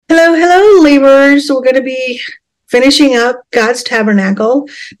Hello, hello, laborers. We're going to be finishing up God's tabernacle.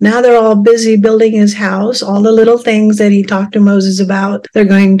 Now they're all busy building his house. All the little things that he talked to Moses about, they're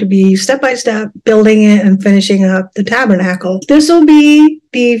going to be step by step building it and finishing up the tabernacle. This will be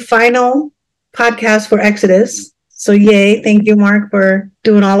the final podcast for Exodus. So yay. Thank you, Mark, for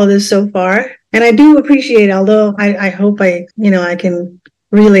doing all of this so far. And I do appreciate, although I hope I can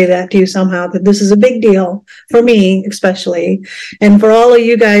relay that to you somehow, that this is a big deal for me, especially, and for all of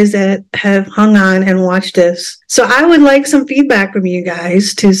you guys that have hung on and watched this. So I would like some feedback from you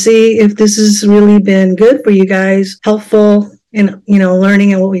guys to see if this has really been good for you guys, helpful in,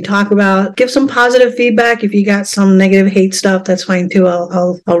 learning and what we talk about. Give some positive feedback. If you got some negative hate stuff, that's fine too.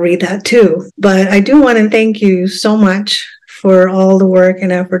 I'll read that too. But I do want to thank you so much for all the work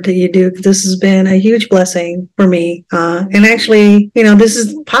and effort that you do. This has been a huge blessing for me. And actually, this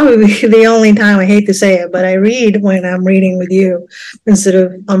is probably the only time, I hate to say it, but I read when I'm reading with you instead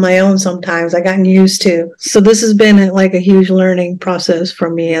of on my own sometimes. I gotten used to. So this has been like a huge learning process for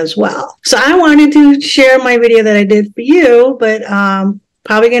me as well. So I wanted to share my video that I did for you, but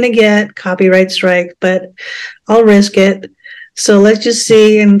probably going to get copyright strike, but I'll risk it. So let's just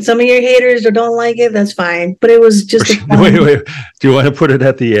see. And some of your haters that don't like it, that's fine. But it was just wait. Do you want to put it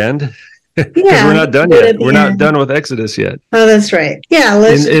at the end? Because we're not done yet. We're not done with Exodus yet. Oh, that's right. Yeah.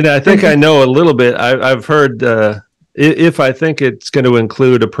 And I think I know a little bit. I've heard if I think it's going to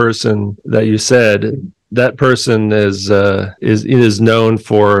include a person that you said, that person is known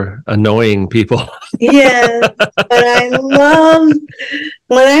for annoying people. Yeah, but I love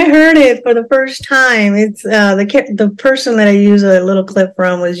when I heard it for the first time. It's the person that I used a little clip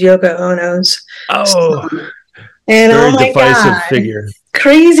from was Yoko Ono's. Oh, and very oh my divisive God, figure.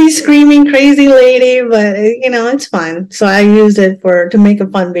 Crazy screaming, crazy lady, but it's fun. So I used it to make a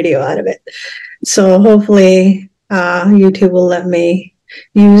fun video out of it. So hopefully YouTube will let me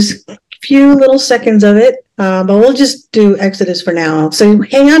use few little seconds of it, but we'll just do Exodus for now. So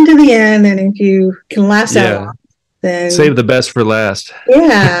hang on to the end, and if you can last out, then save the best for last.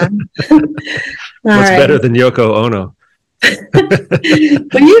 Yeah. What's better than Yoko Ono?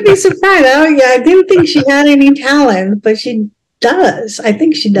 But you'd be surprised. I didn't think she had any talent, but she does. I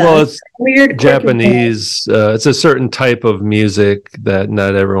think she does. Well, it's weird Japanese. It's a certain type of music that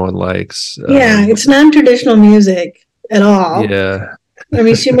not everyone likes. Yeah, it's non-traditional music at all. Yeah. I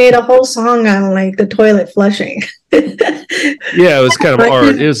mean, she made a whole song on like the toilet flushing. Yeah, it was kind of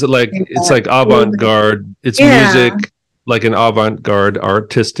art. It was like it's like avant-garde. It's music, like an avant-garde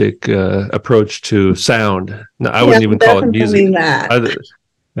artistic approach to sound. No, I wouldn't even call it music. I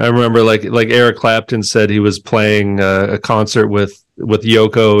remember like Eric Clapton said he was playing a concert with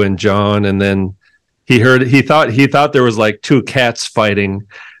Yoko and John, and then he thought there was like two cats fighting.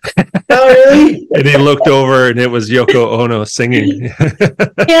 Oh, really? And he looked over and it was Yoko Ono singing.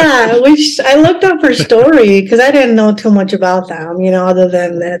 Yeah, which I looked up her story because I didn't know too much about them, other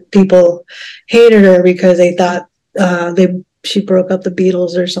than that people hated her because they thought she broke up the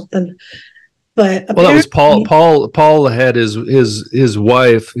Beatles or something. But that was Paul. Paul had his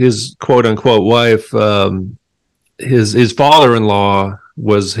wife, his quote unquote wife, his father-in-law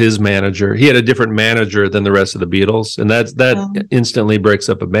was his manager. He had a different manager than the rest of the Beatles, and that instantly breaks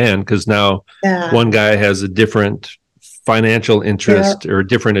up a band because now one guy has a different financial interest or a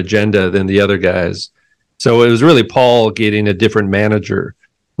different agenda than the other guys. So it was really Paul getting a different manager,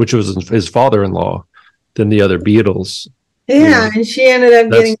 which was his father-in-law, than the other Beatles. Yeah, and she ended up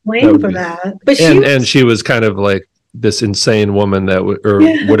getting blamed for that. But she was kind of like this insane woman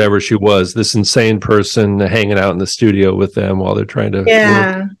whatever she was, this insane person hanging out in the studio with them while they're trying to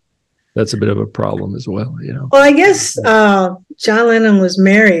work. That's a bit of a problem as well, Well, I guess John Lennon was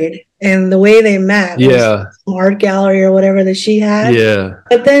married, and the way they met was some art gallery or whatever that she had. Yeah.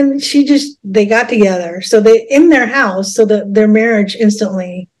 But then they got together. So they in their house, so their marriage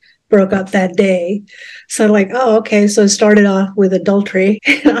instantly broke up that day. So like, oh, okay. So it started off with adultery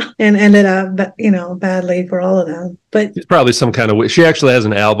and ended up, badly for all of them. But it's probably some kind of, she actually has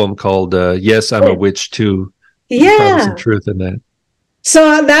an album called Yes, I'm a Witch Too. Yeah. Probably some truth in that.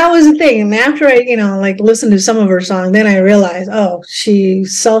 So that was the thing. And after I, listened to some of her songs, then I realized, oh,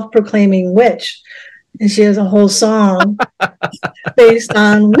 she's self-proclaiming witch. And she has a whole song based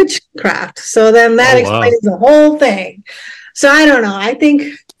on witchcraft. So then that explains the whole thing. So I don't know. I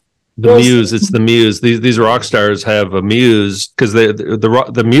think it's the muse. These rock stars have a muse because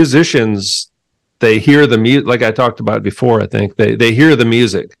the musicians, they hear the music, like I talked about before. I think they hear the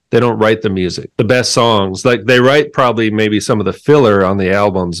music. They don't write the music. The best songs, like they write probably maybe some of the filler on the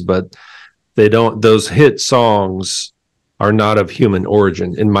albums, but they don't. Those hit songs are not of human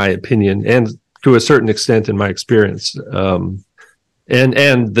origin, in my opinion, and to a certain extent, in my experience.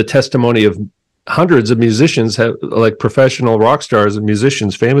 And the testimony of hundreds of musicians, have, like professional rock stars and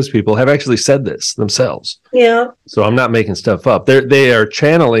musicians, famous people, have actually said this themselves. Yeah. So I'm not making stuff up. They are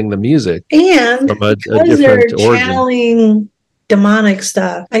channeling the music, And from a because different they're origin. channeling demonic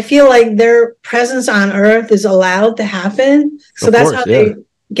stuff, I feel like their presence on earth is allowed to happen. So Of that's course, how they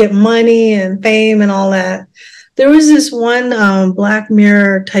get money and fame and all that. There was this one Black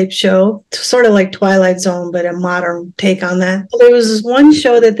Mirror type show, sort of like Twilight Zone, but a modern take on that. There was this one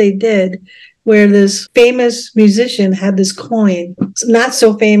show that they did where this famous musician had this coin, not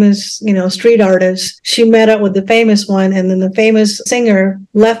so famous, street artist. She met up with the famous one, and then the famous singer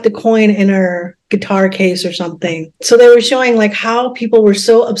left the coin in her guitar case or something. So they were showing like how people were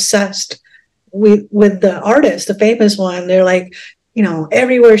so obsessed with the artist, the famous one. They're like,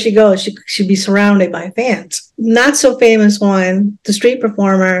 everywhere she goes, she'd be surrounded by fans. Not so famous one, the street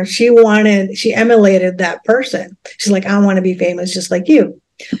performer, she emulated that person. She's like, I want to be famous just like you.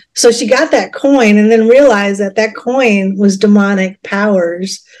 So she got that coin and then realized that coin was demonic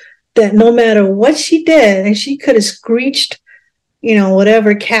powers, that no matter what she did, and she could have screeched,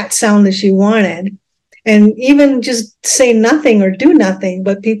 whatever cat sound that she wanted, and even just say nothing or do nothing,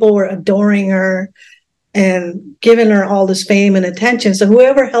 but people were adoring her and giving her all this fame and attention. So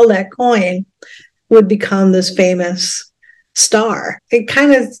whoever held that coin would become this famous star. It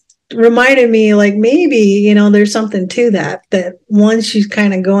kind of reminded me like maybe, there's something to that once you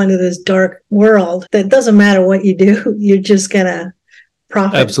kind of go into this dark world, that doesn't matter what you do, you're just going to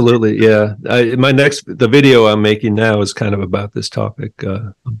profit. Absolutely. Yeah. The video I'm making now is kind of about this topic.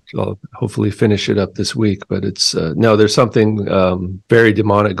 I'll hopefully finish it up this week, but it's, no, there's something very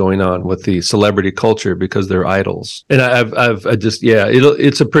demonic going on with the celebrity culture because they're idols. And I've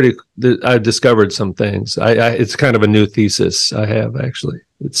discovered some things. It's kind of a new thesis I have, actually.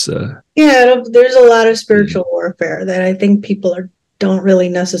 It's, there's a lot of spiritual warfare that I think people don't really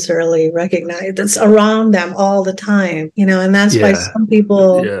necessarily recognize. It's around them all the time, and that's why some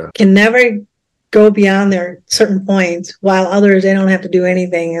people can never go beyond their certain points, while others, they don't have to do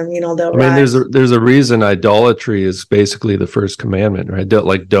anything, and they'll rise. There's a reason idolatry is basically the first commandment, right?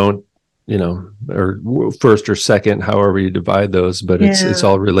 Don't or first or second, however you divide those, but it's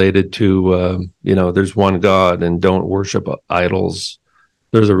all related to there's one God and don't worship idols.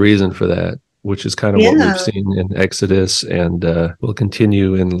 There's a reason for that, which is kind of what we've seen in Exodus, and will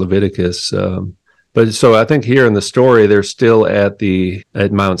continue in Leviticus. But so I think here in the story, they're still at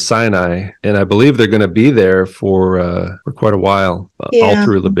Mount Sinai, and I believe they're going to be there for quite a while, all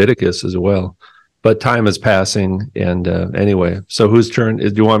through Leviticus as well. But time is passing, and anyway, so whose turn?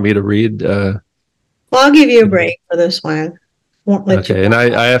 Do you want me to read? Well, I'll give you a break for this one. Won't let you. And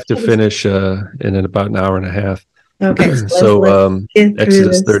I have to finish in about an hour and a half. Okay. So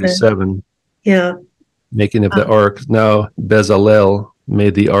Exodus 37. Making of the ark. Now Bezalel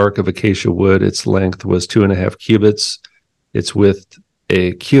made the ark of acacia wood. Its length was 2.5 cubits, its width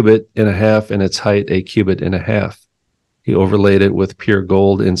 1.5 cubits, and its height 1.5 cubits. He overlaid it with pure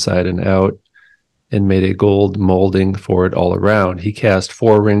gold inside and out, and made a gold molding for it all around. He cast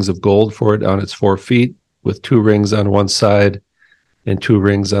 4 rings of gold for it on its 4 feet, with 2 rings on one side and 2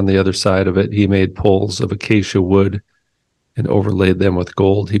 rings on the other side of it. He made poles of acacia wood and overlaid them with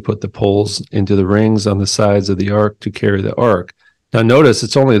gold. He put the poles into the rings on the sides of the ark to carry the ark. Now notice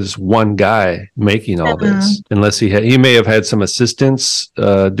it's only this one guy making all this, unless he may have had some assistants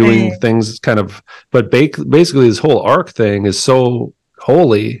doing things but basically this whole ark thing is so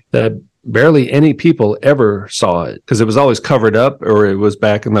holy that barely any people ever saw it, because it was always covered up, or it was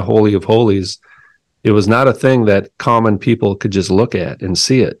back in the Holy of Holies. It was not a thing that common people could just look at and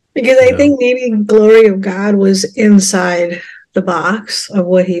see it. Because I think maybe glory of God was inside the box of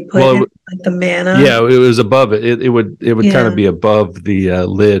what he put in, like the manna. Yeah, it was above it. It would kind of be above the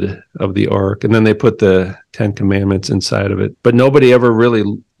lid of the ark. And then they put the 10 Commandments inside of it. But nobody ever really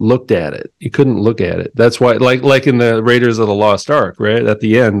looked at it. You couldn't look at it. That's why, like in the Raiders of the Lost Ark, right? At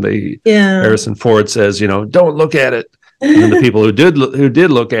the end, Harrison Ford says, don't look at it. And then the people who did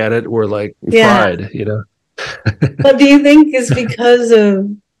look at it were like fried, But do you think it's because of,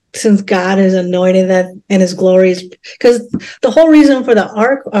 since God has anointed that and his glories, because the whole reason for the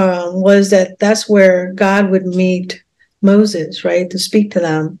ark was that's where God would meet Moses, right, to speak to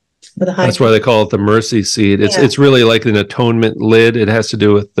them. That's why they call it the mercy seat. It's really like an atonement lid. It has to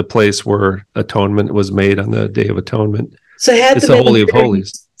do with the place where atonement was made on the Day of Atonement. So it's the Holy of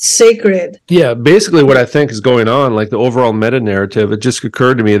Holies. Sacred. Yeah, basically what I think is going on, like the overall meta narrative, it just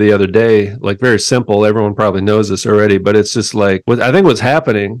occurred to me the other day, like very simple. Everyone probably knows this already, but it's just like, I think what's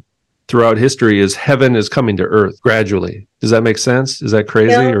happening throughout history is heaven is coming to earth gradually. Does that make sense? Is that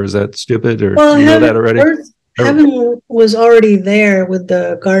crazy or is that stupid, or you know that already? heaven was already there with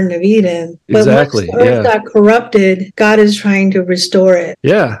the Garden of Eden, but once Exactly. the earth got corrupted, God is trying to restore it.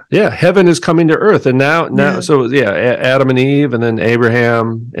 Yeah. Heaven is coming to earth, and now, Yeah. so Adam and Eve, and then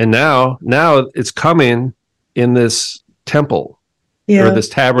Abraham, and now it's coming in this temple or this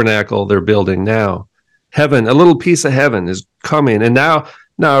tabernacle they're building now. Heaven, a little piece of heaven is coming, and now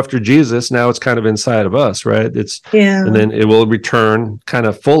after Jesus, now it's kind of inside of us, right? And then it will return kind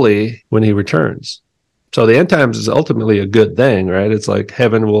of fully when he returns. So the end times is ultimately a good thing, right? It's like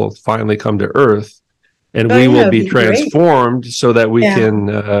heaven will finally come to earth, and we will be transformed so that we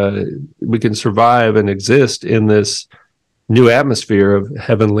can survive and exist in this new atmosphere of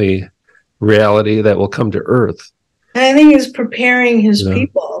heavenly reality that will come to earth. And I think he's preparing his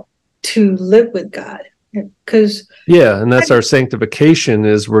people to live with God. Because and that's our sanctification,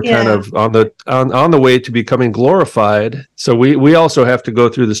 is we're kind of on the way to becoming glorified. So we also have to go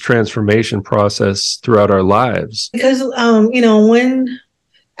through this transformation process throughout our lives. Because when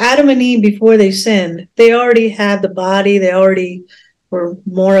Adam and Eve, before they sinned, they already had the body, they already were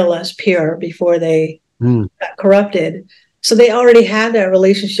more or less pure before they got corrupted. So they already had that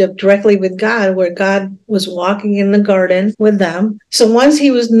relationship directly with God, where God was walking in the garden with them. So once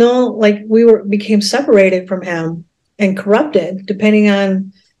he was became separated from him and corrupted, depending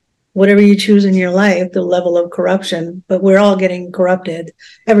on whatever you choose in your life, the level of corruption, but we're all getting corrupted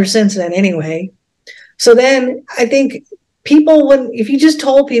ever since then anyway. So then I think people if you just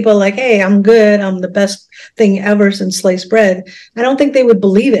told people like, hey, I'm good, I'm the best thing ever since sliced bread, I don't think they would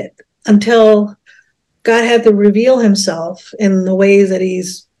believe it until God had to reveal himself in the ways that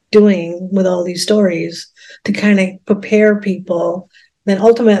he's doing with all these stories to kind of prepare people. Then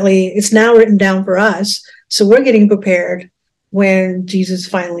ultimately, it's now written down for us. So we're getting prepared when Jesus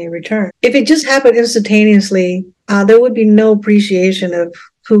finally returns. If it just happened instantaneously, there would be no appreciation of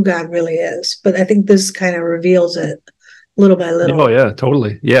who God really is. But I think this kind of reveals it little by little. Oh, yeah,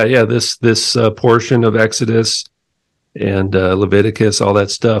 totally. Yeah. This portion of Exodus and Leviticus, all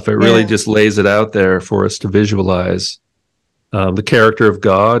that stuff, it really just lays it out there for us to visualize the character of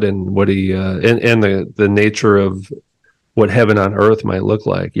God and what he and the nature of what heaven on earth might look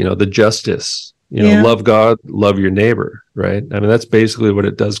like. The justice. Love God, love your neighbor, right? I mean, that's basically what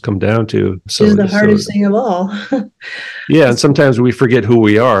it does come down to. So it's the hardest thing of all. And sometimes we forget who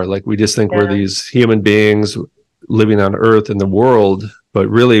we are. Like, we just think we're these human beings living on earth in the world, but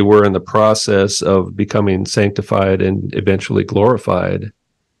really we're in the process of becoming sanctified and eventually glorified.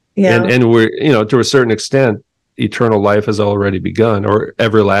 And we're, to a certain extent, eternal life has already begun, or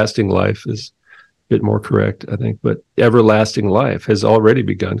everlasting life is a bit more correct, I think. But everlasting life has already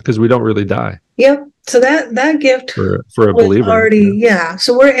begun because we don't really die. Yep. So that gift for a believer already,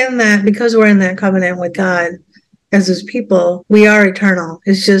 So we're in that, because we're in that covenant with God as his people. We are eternal.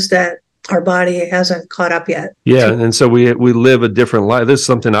 It's just that our body hasn't caught up yet. And so we live a different life. This is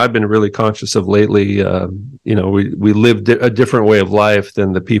something I've been really conscious of lately. We live a different way of life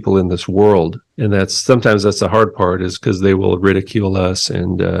than the people in this world, and sometimes that's the hard part, is because they will ridicule us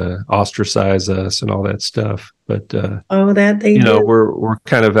and ostracize us and all that stuff. But do. We're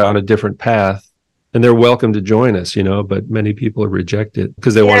kind of on a different path. And they're welcome to join us, but many people reject it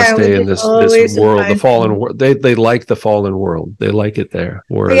because they want to stay in this world, the fallen world. They like the fallen world. They like it there.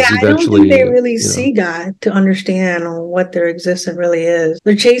 Whereas eventually, I don't think they really see God to understand what their existence really is.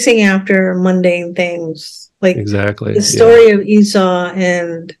 They're chasing after mundane things, like the story of Esau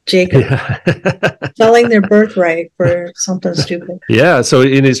and Jacob selling their birthright for something stupid. So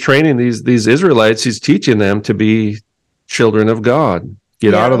in his training, these Israelites, he's teaching them to be children of God.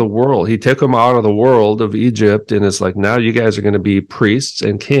 Get out of the world. He took them out of the world of Egypt, and it's like, now you guys are going to be priests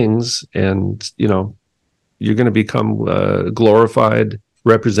and kings, and you're going to become glorified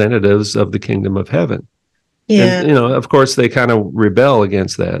representatives of the kingdom of heaven. And of course they kind of rebel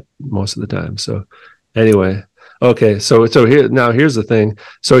against that most of the time. So anyway, okay, so here's the thing.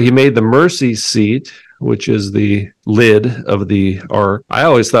 So he made the mercy seat, which is the lid of the ark. I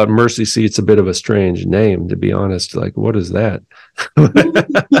always thought mercy seat's a bit of a strange name, to be honest. Like, what is that?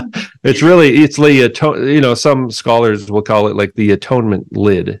 Some scholars will call it like the atonement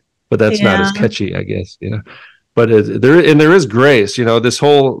lid, but that's not as catchy, I guess. But there is grace. This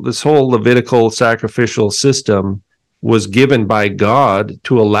whole Levitical sacrificial system was given by God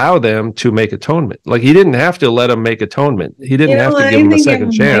to allow them to make atonement. Like, he didn't have to let them make atonement. He didn't have to give them a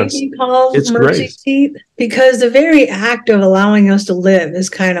second chance. It's mercy seat, because the very act of allowing us to live is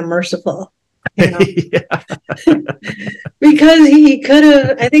kind of merciful. Because he could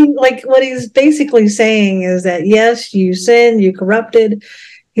have, I think, like, what he's basically saying is that, yes, you sinned, you corrupted,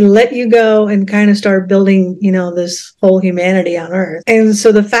 he let you go and kind of start building, this whole humanity on earth. And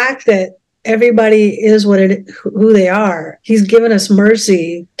so the fact that everybody is who they are. He's given us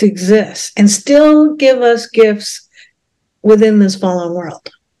mercy to exist and still give us gifts within this fallen world,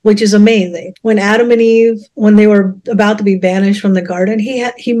 which is amazing. When Adam and Eve, when they were about to be banished from the garden,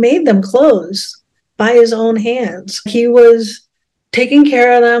 he made them clothes by his own hands. He was taking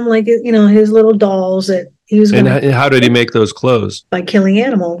care of them like, his little dolls that he was going to. And how did he make those clothes? By killing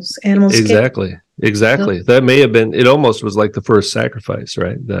animals. Exactly. Yep. That may have been, it almost was like the first sacrifice,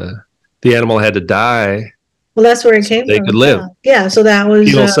 right? The animal had to die. Well, that's where it came from. They could live. Yeah, so that was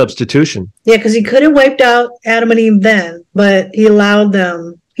penal substitution. Yeah, because he could have wiped out Adam and Eve then, but he allowed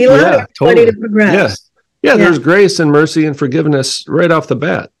everybody totally to progress. Yeah, there's grace and mercy and forgiveness right off the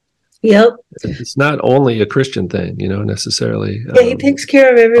bat. Yep. It's not only a Christian thing, necessarily. Yeah, he takes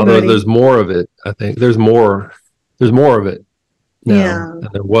care of everybody. Although there's more of it, I think. There's more of it now than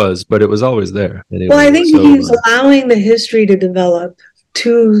there was, but it was always there. Anyway, well, I think he's allowing the history to develop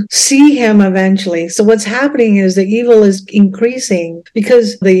to see him eventually. So what's happening is the evil is increasing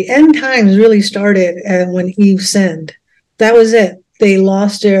because the end times really started when Eve sinned. That was it. They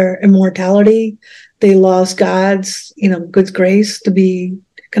lost their immortality. They lost God's, God's grace to be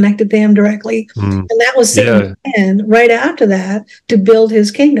connected to him directly. And that was Satan's plan right after that to build his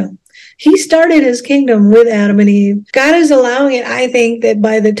kingdom. He started his kingdom with Adam and Eve. God is allowing it, I think, that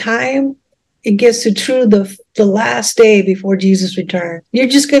by the time it gets to the last day before Jesus returned, you're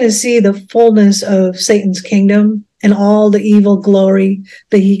just going to see the fullness of Satan's kingdom and all the evil glory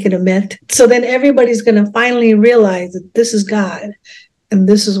that he can emit. So then everybody's going to finally realize that this is God and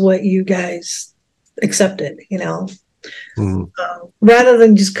this is what you guys accepted, rather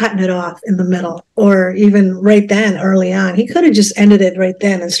than just cutting it off in the middle or even right then early on. He could have just ended it right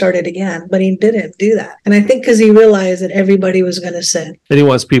then and started again, but he didn't do that. And I think because he realized that everybody was going to sin. And he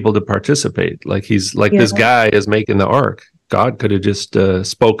wants people to participate. Like this guy is making the ark. God could have just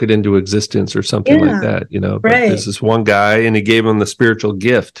spoke it into existence or something like that, But there's this one guy and he gave him the spiritual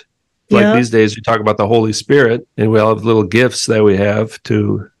gift. Like these days we talk about the Holy Spirit and we all have little gifts that we have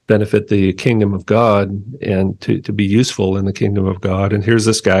to benefit the kingdom of God and to be useful in the kingdom of God. And here's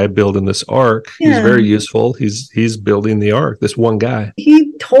this guy building this ark. He's very useful. He's building the ark, this one guy.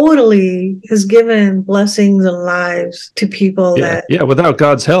 He totally has given blessings and lives to people without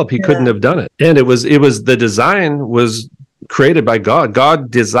God's help, he couldn't have done it. And it was the design was created by God.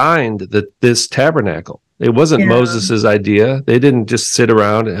 God designed this tabernacle. It wasn't Moses's idea. They didn't just sit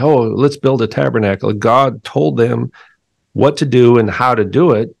around and, let's build a tabernacle. God told them what to do and how to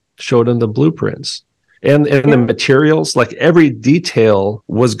do it, showed them the blueprints and the materials. Like every detail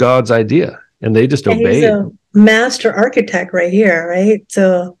was God's idea, and they just obeyed. He's a master architect right here, right?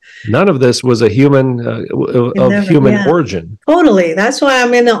 So none of this was a human human origin. Totally. That's why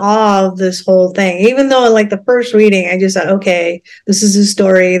I'm in awe of this whole thing. Even though, like the first reading, I just thought, okay, this is a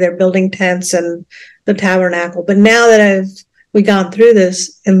story. They're building tents and the tabernacle. But now that we've gone through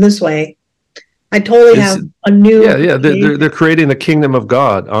this in this way, I totally have a new... They're creating the kingdom of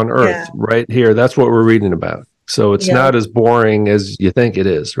God on earth right here. That's what we're reading about. So it's not as boring as you think it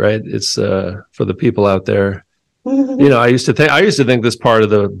is, right? It's for the people out there. I used to think this part of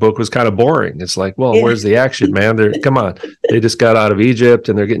the book was kind of boring. It's like, well, where's the action, man? Come on. They just got out of Egypt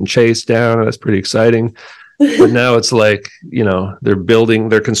and they're getting chased down. And that's pretty exciting. But now it's like,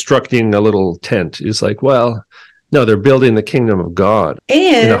 they're constructing a little tent. It's like, well... No, they're building the kingdom of God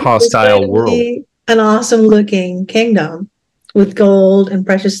in a hostile world. An awesome looking kingdom with gold and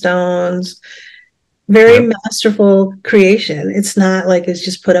precious stones. Very masterful creation. It's not like it's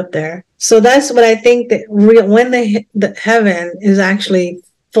just put up there. So that's what I think that when the heaven is actually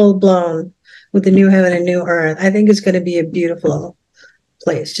full blown with the new heaven and new earth, I think it's going to be a beautiful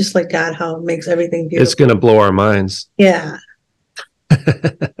place. Just like God, how it makes everything beautiful. It's going to blow our minds. Yeah.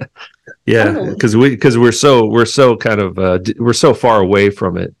 Because we're so kind of we're so far away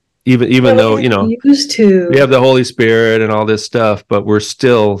from it. Even though used to, we have the Holy Spirit and all this stuff, but we're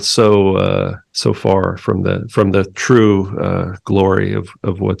still so far from the true glory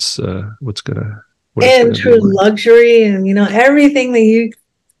of what's gonna true luxury and everything that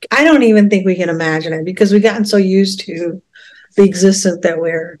I don't even think we can imagine it because we've gotten so used to the existence that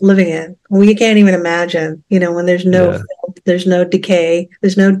we're living in. We can't even imagine, when there's no filth, there's no decay,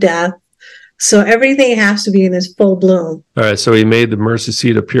 there's no death. So everything has to be in this full bloom. All right. So he made the mercy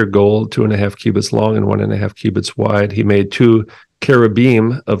seat of pure gold, 2.5 cubits long and 1.5 cubits wide. He made 2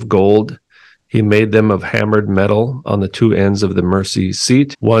 cherubim of gold. He made them of hammered metal on the 2 ends of the mercy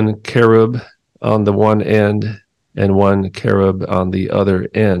seat, 1 cherub on the one end and 1 cherub on the other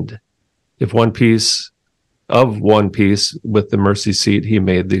end. If one piece with the mercy seat, he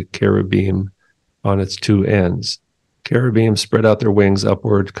made the cherubim on its 2 ends. Cherubim spread out their wings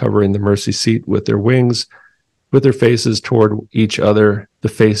upward, covering the mercy seat with their wings, with their faces toward each other. The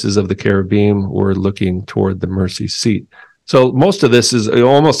faces of the cherubim were looking toward the mercy seat. So most of this is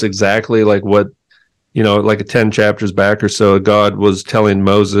almost exactly like what, like 10 chapters back or so, God was telling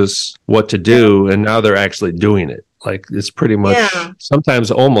Moses what to do, and now they're actually doing it. Like, it's pretty much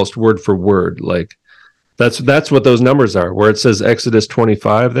sometimes almost word for word. Like, that's what those numbers are, where it says Exodus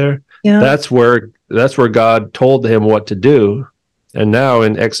 25 there. Yeah. That's where God told him what to do. And now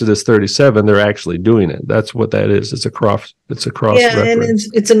in Exodus 37, they're actually doing it. That's what that is. It's a cross reference.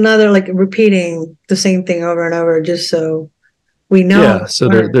 And it's another, like, repeating the same thing over and over, just so we know. Yeah, so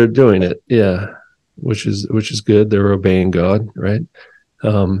they're doing it. Yeah, which is good. They're obeying God, right?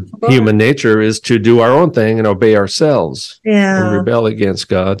 Human nature is to do our own thing and obey ourselves and rebel against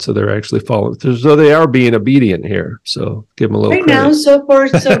God. So they're actually following. So they are being obedient here. So give them a little credit. Now, so far,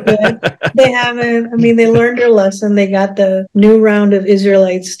 so good. They learned their lesson. They got the new round of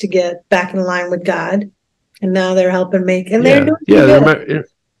Israelites to get back in line with God. And now they're helping make, and they're doing good.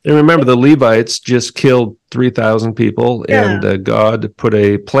 Remember, the Levites just killed 3,000 people, and God put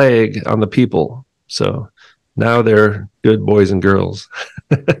a plague on the people. So now they're good boys and girls.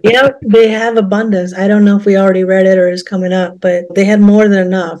 They have abundance. I don't know if we already read it or is coming up, but they had more than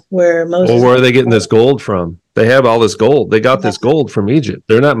enough. Where Moses. Well, where are they getting this gold from? They have all this gold. They got this gold from Egypt.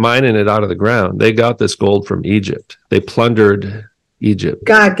 They're not mining it out of the ground. They got this gold from Egypt. They plundered Egypt.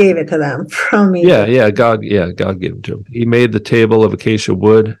 God gave it to them from Egypt. God gave it to them. He made the table of acacia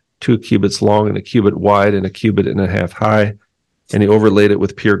wood, 2 cubits long and a cubit wide and a cubit and a half high. And he overlaid it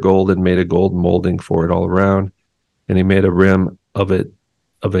with pure gold and made a gold molding for it all around. And he made a rim of it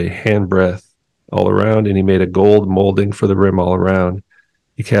of a handbreadth all around. And he made a gold molding for the rim all around.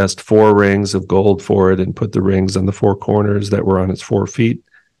 He cast 4 rings of gold for it and put the rings on the 4 corners that were on its 4 feet.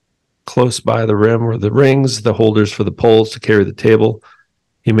 Close by the rim were the rings, the holders for the poles to carry the table.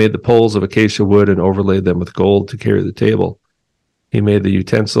 He made the poles of acacia wood and overlaid them with gold to carry the table. He made the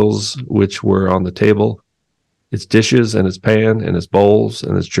utensils which were on the table, its dishes and its pan and its bowls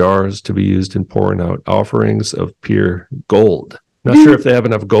and its jars to be used in pouring out offerings of pure gold. Not sure if they have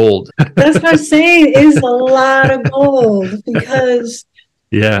enough gold. That's what I'm saying. It's a lot of gold because...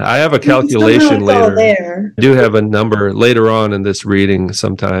 Yeah, I have a calculation later. I do have a number later on in this reading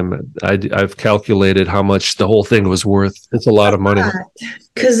sometime. I've calculated how much the whole thing was worth. It's a lot of money.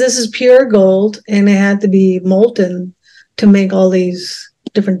 Because this is pure gold and it had to be molten to make all these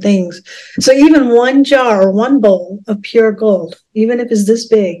different things. So even one jar or one bowl of pure gold, even if it's this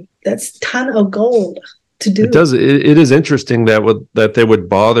big, that's a ton of gold to do. It is interesting that they would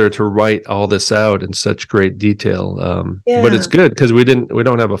bother to write all this out in such great detail. But it's good because we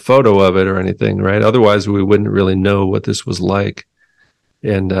don't have a photo of it or anything, right? Otherwise we wouldn't really know what this was like.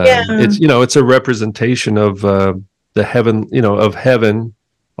 And it's a representation of the heaven, of heaven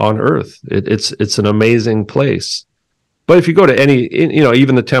on earth. It's an amazing place. But if you go to any,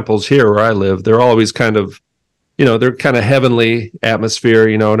 even the temples here where I live, they're always kind of, they're kind of heavenly atmosphere,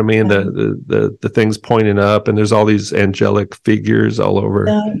 you know what I mean? The things pointing up, and there's all these angelic figures all over,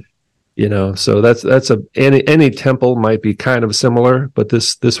 so that's any temple might be kind of similar, but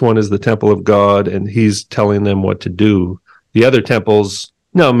this one is the temple of God, and he's telling them what to do. The other temples,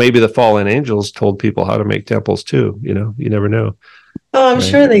 maybe the fallen angels told people how to make temples too, you never know. Oh, I'm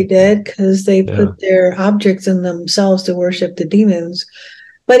sure they did, because they put their objects in themselves to worship the demons.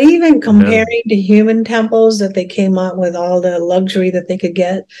 But even comparing to human temples that they came up with all the luxury that they could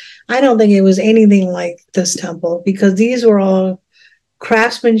get, I don't think it was anything like this temple, because these were all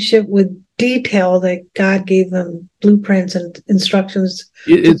craftsmanship with detail that God gave them blueprints and instructions.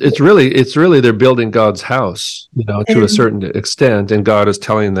 It's really they're building God's house, to a certain extent, and God is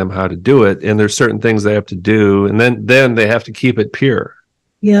telling them how to do it. And there's certain things they have to do, and then they have to keep it pure.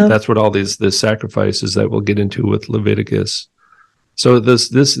 Yeah, that's what all these sacrifices that we'll get into with Leviticus. So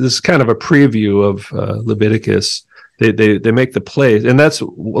this is kind of a preview of Leviticus. They make the place, and that's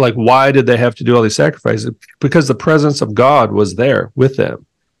like, why did they have to do all these sacrifices? Because the presence of God was there with them.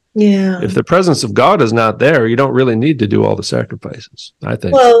 Yeah. If the presence of God is not there, you don't really need to do all the sacrifices, I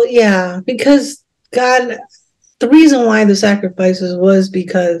think. Well, yeah, because God, the reason why the sacrifices was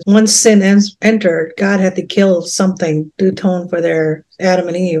because once sin entered, God had to kill something to atone for their Adam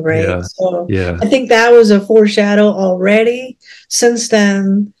and Eve, right? Yeah. So I think that was a foreshadow already since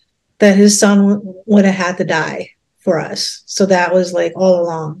then that his son would have had to die for us. So that was like all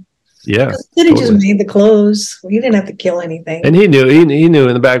along. Yeah, He could have just totally. made the clothes. He didn't have to kill anything. And he knew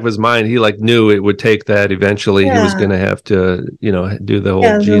in the back of his mind, he like knew it would take that. Eventually he was Yeah. going to have to, do the whole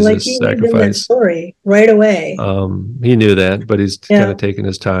Yeah. So like Jesus he lived in that sacrifice. story right away. He knew that, but he's kind Yeah. of taking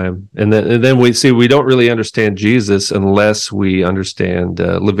his time. And then we don't really understand Jesus unless we understand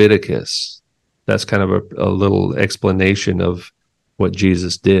Leviticus. That's kind of a little explanation of what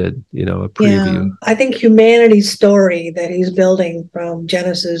Jesus did, a Yeah. preview. I think humanity's story that he's building from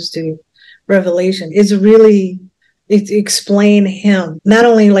Genesis to Revelation is really it's explain him. Not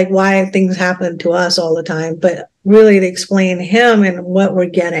only like why things happen to us all the time, but really to explain him and what we're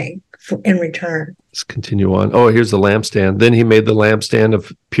getting in return. Let's continue on. Oh, here's the lampstand. Then he made the lampstand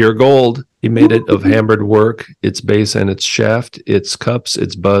of pure gold. He made it of hammered work. Its base and its shaft, its cups,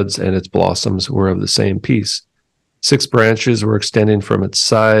 its buds, and its blossoms were of the same piece. 6 branches were extending from its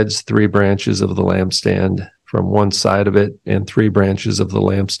sides, 3 branches of the lampstand from one side of it, and 3 branches of the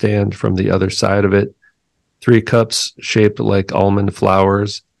lampstand from the other side of it. 3 cups shaped like almond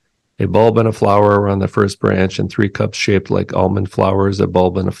flowers. A bulb and a flower were on the first branch, and 3 cups shaped like almond flowers, a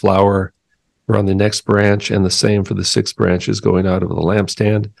bulb and a flower were on the next branch, and the same for the 6 branches going out of the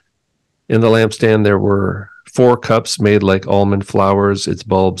lampstand. In the lampstand there were 4 cups made like almond flowers, its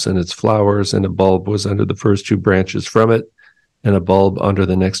bulbs and its flowers, and a bulb was under the first 2 branches from it, and a bulb under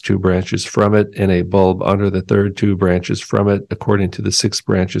the next 2 branches from it, and a bulb under the third 2 branches from it, according to the 6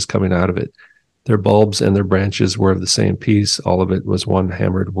 branches coming out of it. Their bulbs and their branches were of the same piece. All of it was one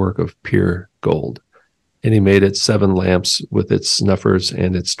hammered work of pure gold. And he made it 7 lamps with its snuffers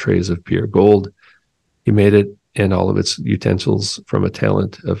and its trays of pure gold. He made it and all of its utensils from a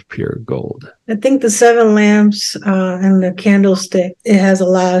talent of pure gold. I think the 7 lamps and the candlestick, it has a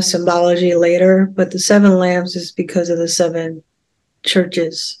lot of symbology later, but the 7 lamps is because of the 7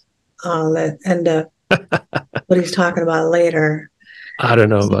 churches that end up what he's talking about later. I don't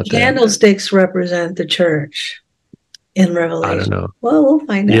know about that. Candlesticks represent the church in Revelation. I don't know. Well, we'll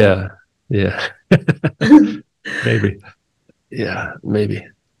find out. Yeah. Maybe. Yeah, maybe.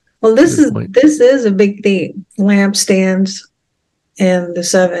 Well, this is a big theme. Lampstands and the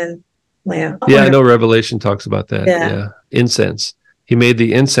 7 lamps. Yeah, I know Revelation talks about that. Yeah. Incense. He made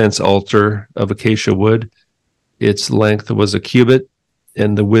the incense altar of acacia wood. Its length was a cubit,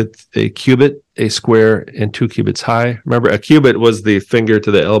 and the width a cubit, a square, and 2 cubits high. Remember, a cubit was the finger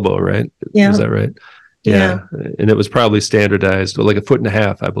to the elbow, right? Yeah. Is that right? Yeah. And it was probably standardized, like a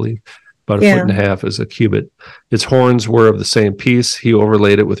 1.5 feet, I believe. About a 1.5 feet is a cubit. Its horns were of the same piece. He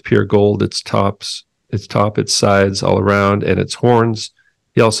overlaid it with pure gold, its top, its sides all around, and its horns.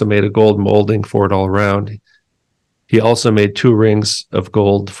 He also made a gold molding for it all around. He also made 2 rings of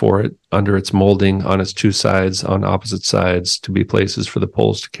gold for it under its molding on its 2 sides, on opposite sides, to be places for the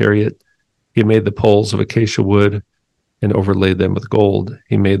poles to carry it. He made the poles of acacia wood and overlaid them with gold.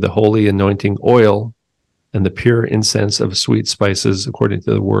 He made the holy anointing oil and the pure incense of sweet spices according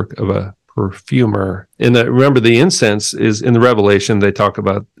to the work of a perfumer. And remember, the incense is in the Revelation, they talk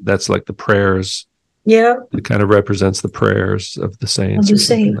about that's like the prayers. Yeah. It kind of represents the prayers of the saints. Of the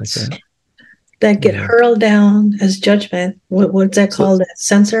saints that get hurled down as judgment. What's that called? That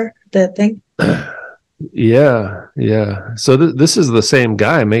censer, that thing? Yeah. So this is the same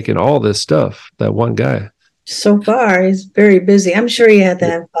guy making all this stuff, that one guy. So far, he's very busy. I'm sure he had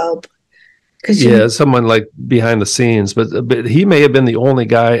that bulb. Someone like behind the scenes, but he may have been the only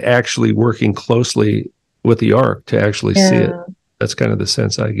guy actually working closely with the ark to actually see it. That's kind of the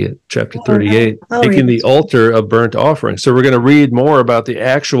sense I get. Chapter 38, making the altar of burnt offerings. So we're going to read more about the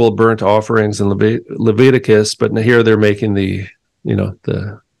actual burnt offerings in Leviticus, but here they're making the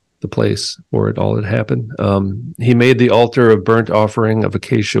place where it all had happened. He made the altar of burnt offering of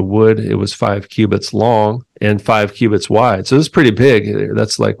acacia wood. It was 5 cubits long and 5 cubits wide. So this is pretty big.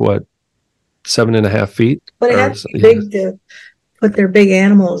 That's like what? 7.5 feet. But it has to be big to put their big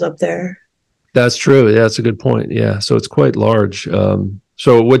animals up there. That's true. Yeah, that's a good point. Yeah, so it's quite large.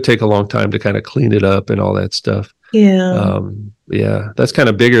 So it would take a long time to kind of clean it up and all that stuff. Yeah. That's kind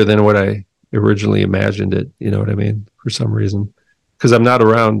of bigger than what I originally imagined it. You know what I mean? For some reason, because I'm not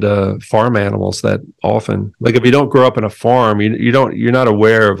around farm animals that often. Like if you don't grow up in a farm, you're not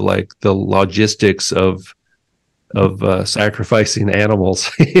aware of like the logistics of sacrificing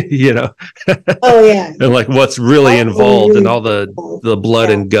animals, Oh yeah. and like what's really involved in all the blood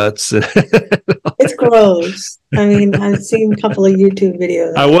and guts. It's gross. I mean, I've seen a couple of YouTube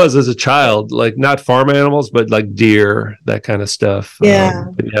videos. I was as a child, like not farm animals, but like deer, that kind of stuff. Yeah.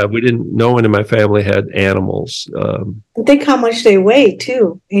 No one in my family had animals. Think how much they weigh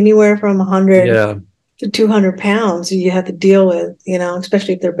too. Anywhere from 100 to 200 pounds you have to deal with,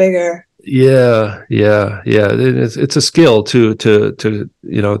 especially if they're bigger. It's a skill to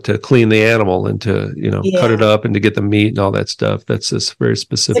clean the animal and to cut it up and to get the meat and all that stuff. That's this very They're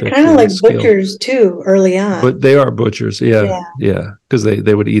specific kind of like skill. butchers too, early on. But they are butchers, because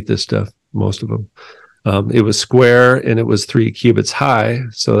they would eat this stuff, most of them. It was square and it was 3 cubits high,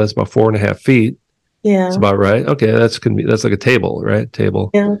 so that's about 4.5 feet. Yeah, That's about right. Okay, that's like a table, right?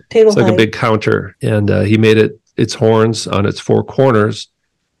 Table. yeah, table It's like height. a big counter, and he made its horns on its 4 corners.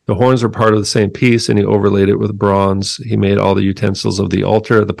 The horns were part of the same piece, and he overlaid it with bronze. He made all the utensils of the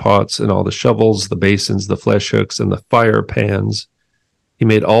altar, the pots, and all the shovels, the basins, the flesh hooks, and the fire pans. He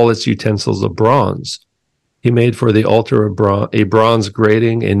made all its utensils of bronze. He made for the altar a bronze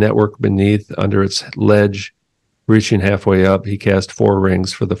grating, a network beneath under its ledge, reaching halfway up. He cast 4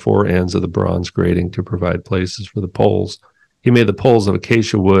 rings for the 4 ends of the bronze grating to provide places for the poles. He made the poles of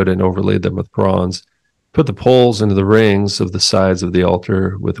acacia wood and overlaid them with bronze. Put the poles into the rings of the sides of the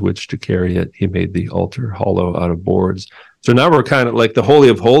altar with which to carry it. He made the altar hollow out of boards. So now we're kind of like the Holy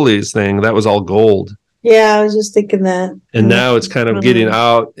of Holies thing. That was all gold. Yeah, I was just thinking that. And now it's kind of getting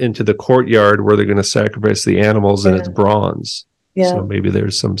out into the courtyard where they're going to sacrifice the animals, and it's bronze. Yeah. So maybe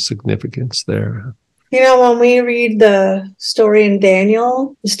there's some significance there. When we read the story in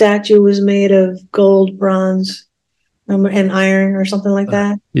Daniel, the statue was made of gold, bronze, and iron or something like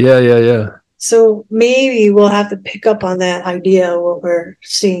that. Yeah. So maybe we'll have to pick up on that idea, what we're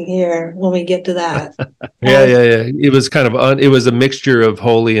seeing here, when we get to that. Yeah. It was kind of it was a mixture of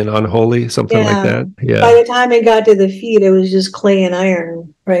holy and unholy, something like that. Yeah. By the time it got to the feet, it was just clay and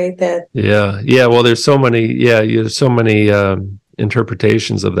iron, right? Yeah. Well, there's so many. Yeah, there's so many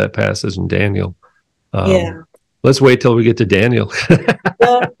interpretations of that passage in Daniel. Let's wait till we get to Daniel.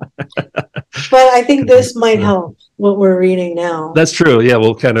 But I think this might help what we're reading now. That's true. Yeah,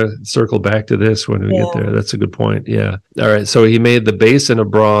 we'll kind of circle back to this when we get there. That's a good point. Yeah. All right. So he made the basin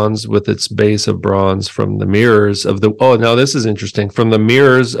of bronze with its base of bronze from the mirrors of the. Oh, now this is interesting. From the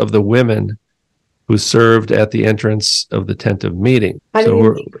mirrors of the women who served at the entrance of the tent of meeting. How do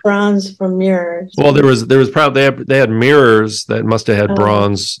you make bronze from mirrors? Well, there was probably they had mirrors that must have had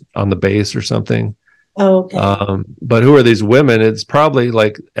bronze on the base or something. Oh, okay. But who are these women? It's probably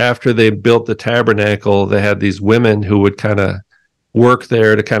like after they built the tabernacle, they had these women who would kind of work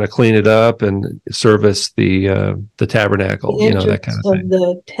there to kind of clean it up and service the tabernacle, that kind of thing.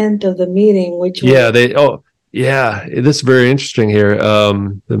 The tent of the meeting, which this is very interesting here.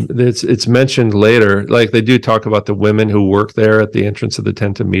 It's mentioned later, like they do talk about the women who work there at the entrance of the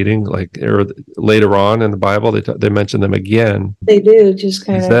tent of meeting, like or later on in the Bible, they mention them again. They do, just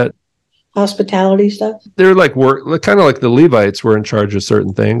kind of hospitality stuff. They're like kind of like the Levites were in charge of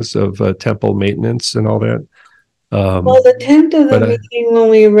certain things of temple maintenance and all that. Well, the tent of the meeting, when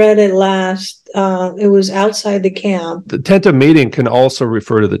we read it last, it was outside the camp. The tent of meeting can also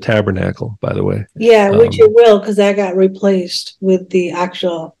refer to the tabernacle, by the way. Yeah, which it will, because that got replaced with the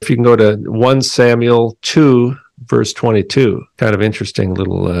actual. If you can go to 1 Samuel 2, verse 22, kind of interesting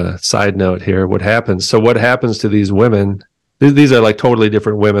little side note here. What happens to these women? These are like totally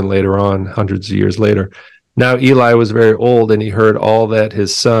different women later on, hundreds of years later. Now Eli was very old, and he heard all that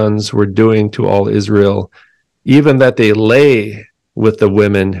his sons were doing to all Israel, even that they lay with the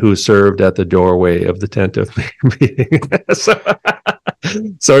women who served at the doorway of the tent of meeting.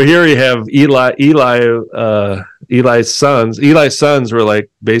 So here you have Eli's sons. Eli's sons were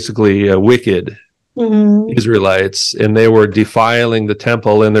like basically wicked Israelites, and they were defiling the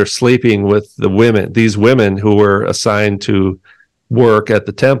temple, and they're sleeping with these women who were assigned to work at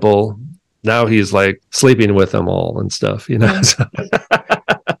the temple. Now he's like sleeping with them all and stuff,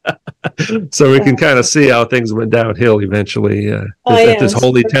 So we can kind of see how things went downhill eventually at this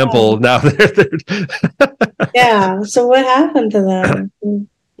holy temple. Now yeah. So what happened to them?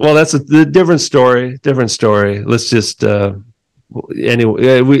 Well, that's a different story. Let's just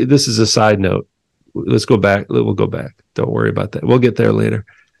anyway. This is a side note. Let's go back. We'll go back. Don't worry about that. We'll get there later.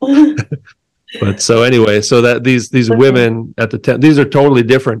 But so anyway, so that these women at the tent, these are totally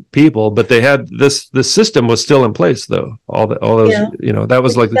different people, but they had the system was still in place though. All those, that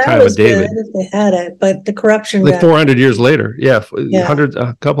was like the time of David. If they had it, but the corruption. Like 400 years later,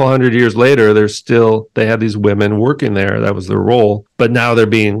 a couple hundred years later, they had these women working there. That was their role, but now they're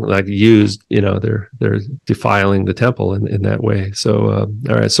being like used. They're defiling the temple in that way. So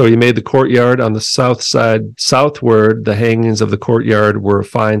all right, so he made the courtyard on the south side. Southward, the hangings of the courtyard were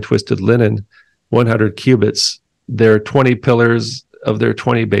fine twisted linen, 100 cubits. Their 20 pillars of their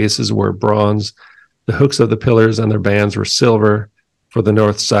 20 bases were bronze. The hooks of the pillars and their bands were silver. For the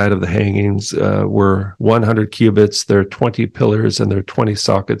north side of the hangings were 100 cubits. Their 20 pillars and their 20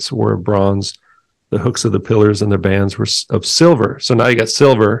 sockets were bronze. The hooks of the pillars and their bands were of silver. So now you got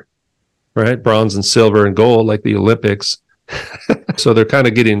silver right? Bronze and silver and gold, like the Olympics. So they're kind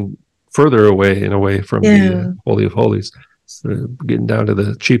of getting further away in a way from the Holy of Holies. So they're getting down to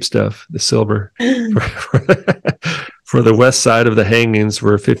the cheap stuff, the silver. For the west side of the hangings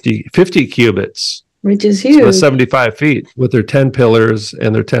were 50 cubits, which is so huge. that's 75 feet, with their 10 pillars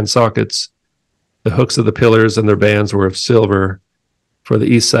and their 10 sockets. The hooks of the pillars and their bands were of silver. For the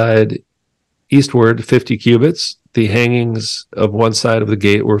east side, eastward, 50 cubits. The hangings of one side of the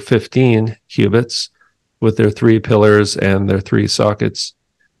gate were 15 cubits, with their 3 pillars and their 3 sockets.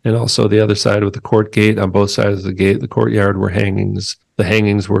 And also the other side with the court gate, on both sides of the gate, the courtyard, were hangings. The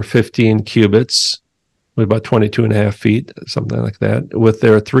hangings were 15 cubits, with about 22 and a half feet, something like that, with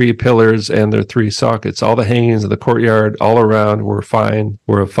their 3 pillars and their 3 sockets. All the hangings of the courtyard all around were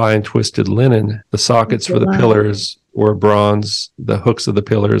of fine twisted linen. The sockets for the pillars were bronze. The hooks of the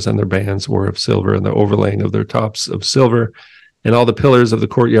pillars and their bands were of silver, and the overlaying of their tops of silver. And all the pillars of the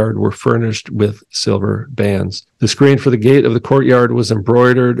courtyard were furnished with silver bands. The screen for the gate of the courtyard was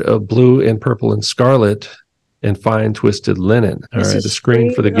embroidered of blue and purple and scarlet and fine twisted linen. All right, the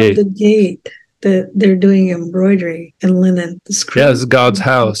screen for the gate. The gate that they're doing embroidery and linen. The screen. Yeah, this is God's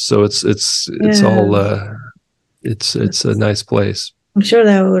house, so it's all it's a nice place. I'm sure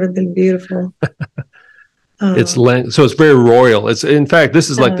that would have been beautiful. It's so it's very royal. It's, in fact,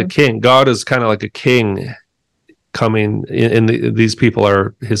 this is like the king. God is kind of like a king coming in. These people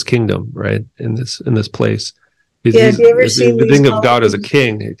are his kingdom, right? In this place. Have you ever seen the thing of God as a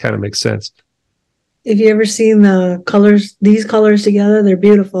king? It kind of makes sense. Have you ever seen the colors? These colors together, they're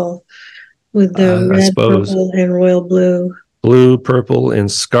beautiful, with the red, purple, and royal blue. Blue, purple, and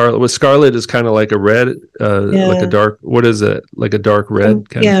scarlet. Well, scarlet is kind of like a red, like a dark. What is it? Like a dark red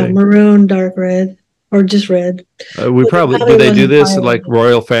kind of thing. Yeah, maroon, dark red. Or just red. We probably do they do this? Like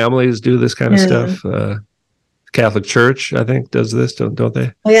royal families do this kind of stuff. Catholic Church, I think, does this, don't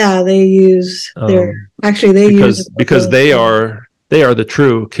they? Yeah, they use because they are the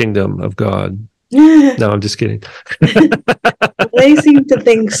true kingdom of God. No, I'm just kidding. They seem to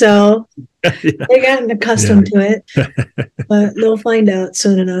think so. They've gotten accustomed to it, but they'll find out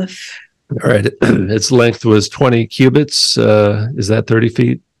soon enough. All right, its length was 20 cubits. Is that 30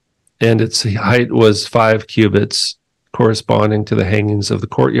 feet? And its height was 5 cubits, corresponding to the hangings of the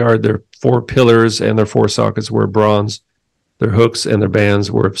courtyard. Their 4 pillars and their 4 sockets were bronze. Their hooks and their bands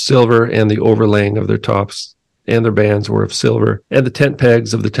were of silver, and the overlaying of their tops and their bands were of silver. And the tent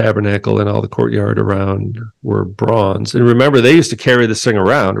pegs of the tabernacle and all the courtyard around were bronze. And remember, they used to carry this thing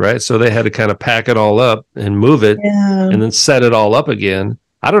around, right? So they had to kind of pack it all up and move it and then set it all up again.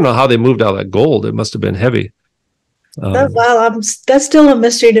 I don't know how they moved all that gold. It must have been heavy. That's still a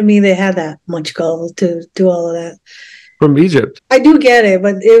mystery to me. They had that much gold to do all of that from Egypt. I do get it,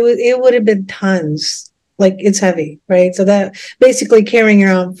 but it would have been tons. Like, it's heavy, right? So that basically carrying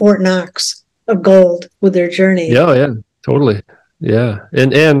around Fort Knox of gold with their journey. Yeah, totally. Yeah,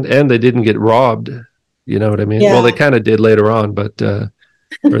 and they didn't get robbed. You know what I mean? Yeah. Well, they kind of did later on, but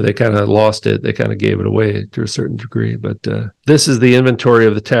or they kind of lost it. They kind of gave it away to a certain degree. But this is the inventory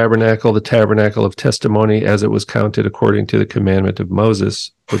of the tabernacle of testimony, as it was counted according to the commandment of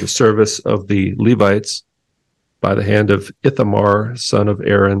Moses for the service of the Levites by the hand of Ithamar, son of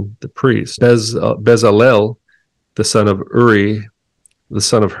Aaron, the priest. Bezalel, the son of Uri, the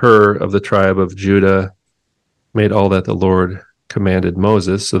son of Hur of the tribe of Judah, made all that the Lord commanded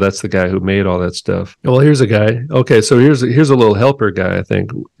Moses. So that's the guy who made all that stuff. Well, here's a guy. Okay, so here's a little helper guy, I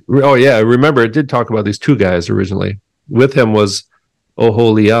think. Oh yeah, remember it did talk about these 2 guys originally. With him was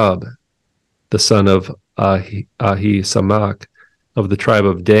Oholiab, the son of Ahisamach of the tribe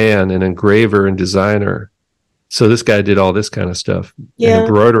of Dan, an engraver and designer. So this guy did all this kind of stuff. An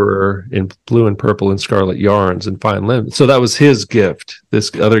embroiderer in blue and purple and scarlet yarns and fine linen. So that was his gift.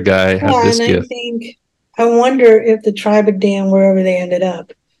 This other guy had this gift. I wonder if the tribe of Dan, wherever they ended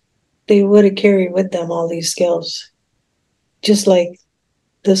up, they would have carried with them all these skills, just like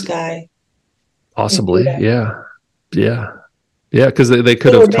this guy. Possibly, yeah. Because they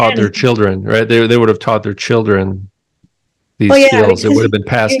could have taught their children, right? They would have taught their children these skills. It would have been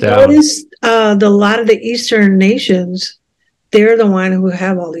passed down. Notice a lot of the Eastern nations, they're the one who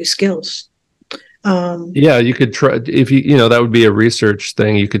have all these skills. You could try, if that would be a research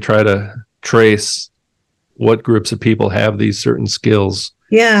thing. You could try to trace what groups of people have these certain skills.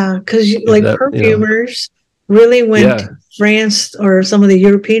 Yeah, because perfumers really went to France or some of the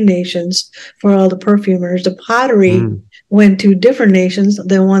European nations for all the perfumers. The pottery went to different nations,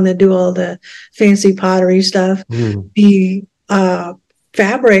 the one that do all the fancy pottery stuff. The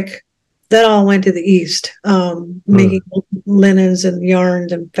fabric, that all went to the East, making linens and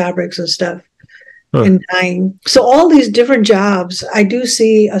yarns and fabrics and stuff. Huh. and dying. So all these different jobs, I do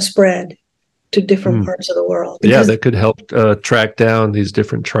see a spread to different parts of the world. Yeah, that could help track down these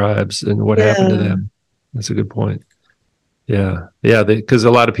different tribes and what happened to them. That's a good point. Yeah, because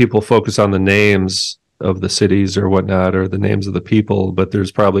a lot of people focus on the names of the cities or whatnot, or the names of the people, but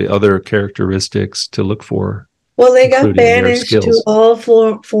there's probably other characteristics to look for. Well, they got banished to all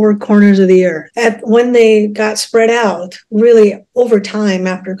four corners of the earth. When they got spread out, really over time,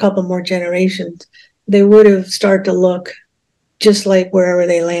 after a couple more generations, they would have started to look just like wherever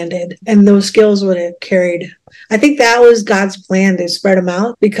they landed. And those skills would have carried. I think that was God's plan, to spread them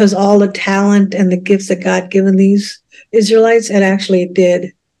out, because all the talent and the gifts that God given these Israelites, it actually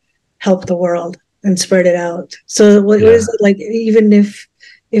did help the world and spread it out. So what is it like, even if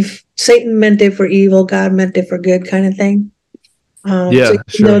Satan meant it for evil, God meant it for good, kind of thing? So even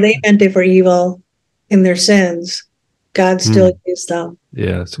though they meant it for evil in their sins, God still used them.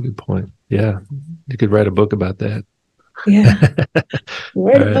 Yeah, that's a good point. Yeah, you could write a book about that. Yeah.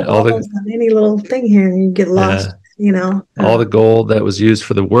 Write a book on any little thing here and you get lost, all the gold that was used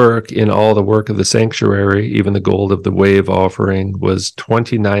for the work in all the work of the sanctuary, even the gold of the wave offering, was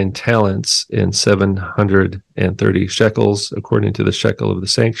 29 talents and 730 shekels, according to the shekel of the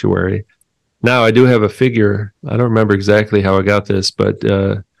sanctuary. Now, I do have a figure. I don't remember exactly how I got this, but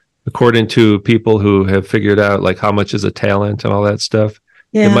according to people who have figured out like how much is a talent and all that stuff,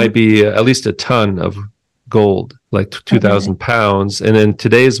 it might be at least a ton of gold, like 2,000 pounds. And in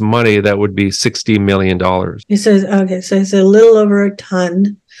today's money, that would be $60 million. He says, so it's a little over a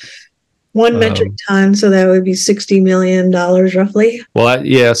ton, 1 metric ton. So that would be $60 million roughly. Well,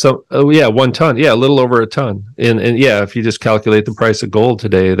 1 ton. Yeah, a little over a ton. And if you just calculate the price of gold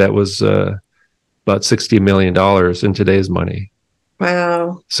today, that was about $60 million in today's money.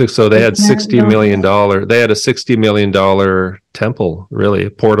 Wow. So they had $60 million. They had a $60 million temple, really, a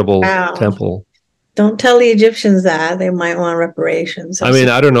portable temple. Don't tell the Egyptians that. They might want reparations. I mean,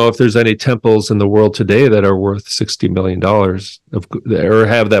 I don't know if there's any temples in the world today that are worth $60 million or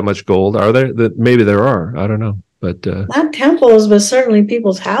have that much gold. Are there? Maybe there are. I don't know. But not temples, but certainly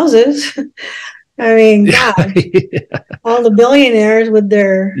people's houses. I mean, God, all the billionaires with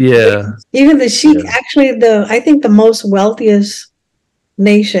their even the sheik. Actually, I think the most wealthiest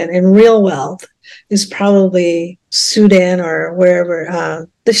nation in real wealth is probably Sudan or wherever.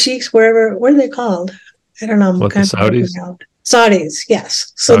 The sheiks, what are they called? I don't know. What, the Saudis? Saudis,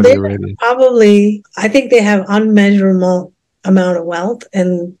 yes. So they probably, I think they have unmeasurable amount of wealth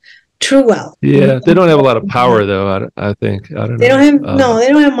and true wealth. Yeah, they don't have a lot of power, though. I think. I don't know. They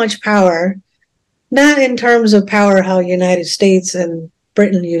don't have much power. Not in terms of power, how United States and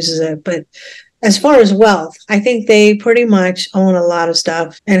Britain uses it, but as far as wealth, I think they pretty much own a lot of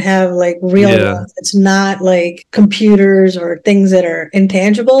stuff and have like real wealth. It's not like computers or things that are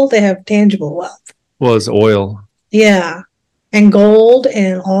intangible. They have tangible wealth. Well, it's oil. Yeah. And gold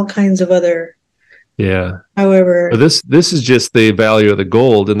and all kinds of other. Yeah. However, but this is just the value of the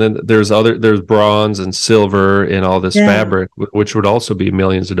gold. And then there's bronze and silver and all this fabric, which would also be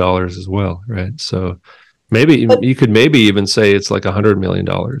millions of dollars as well. Right. So you could even say it's like $100 million,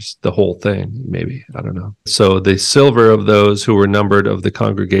 the whole thing, maybe. I don't know. So the silver of those who were numbered of the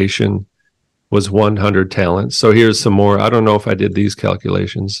congregation was 100 talents. So here's some more. I don't know if I did these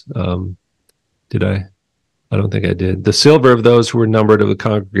calculations. Did I? I don't think I did. The silver of those who were numbered of the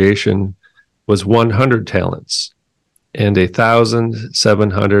congregation was 100 talents. And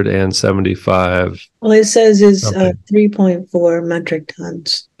 1,775. Well, it says it's 3.4 metric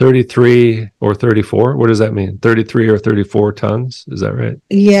tons. 33 or 34? What does that mean? 33 or 34 tons? Is that right?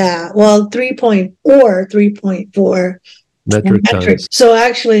 Yeah. Well, 3.4 metric tons. So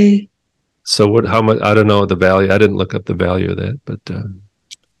actually. So what? How much? I don't know the value. I didn't look up the value of that, but.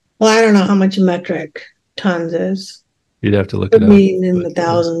 Well, I don't know how much metric tons is. You'd have to look it up. In the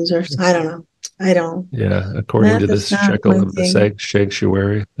thousands or I don't know. I don't. Yeah, according to the shekel of the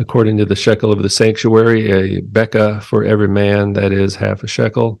sanctuary. According to the shekel of the sanctuary, a beka for every man, that is half a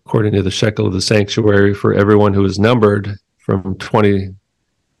shekel. According to the shekel of the sanctuary, for everyone who is numbered from 20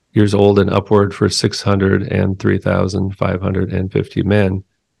 years old and upward, for 603,550 men.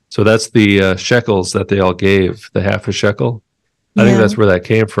 So that's the shekels that they all gave, the half a shekel. I think that's where that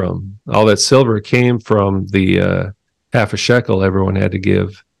came from. All that silver came from the half a shekel everyone had to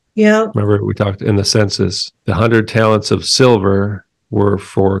give. Yeah. Remember, we talked in the census, the 100 talents of silver were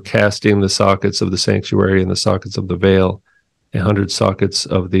for casting the sockets of the sanctuary and the sockets of the veil. 100 sockets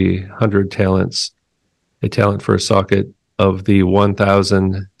of the 100 talents, a talent for a socket of the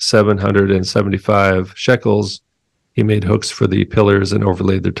 1,775 shekels. He made hooks for the pillars and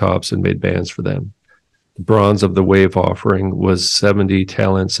overlaid their tops and made bands for them. The bronze of the wave offering was 70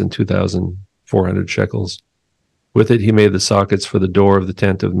 talents and 2,000 400 shekels. With it he made the sockets for the door of the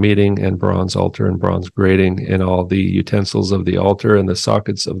tent of meeting, and bronze altar and bronze grating, and all the utensils of the altar, and the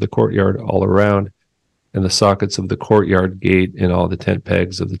sockets of the courtyard all around, and the sockets of the courtyard gate, and all the tent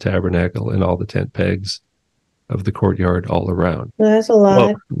pegs of the tabernacle, and all the tent pegs of the courtyard all around. Well, that's a lot.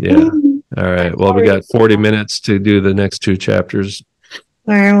 Well, yeah. All right. Well, we got 40 minutes to do the next two chapters.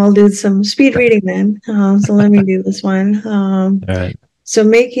 All right, we'll do some speed reading then. So let me do this one. All right. So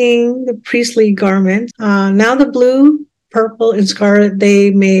making the priestly garment. Now the blue, purple, and scarlet,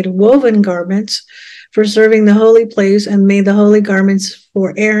 they made woven garments for serving the holy place, and made the holy garments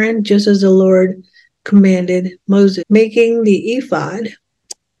for Aaron, just as the Lord commanded Moses. Making the ephod.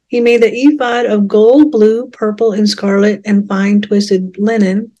 He made the ephod of gold, blue, purple, and scarlet, and fine twisted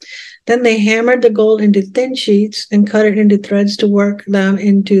linen. Then they hammered the gold into thin sheets and cut it into threads to work them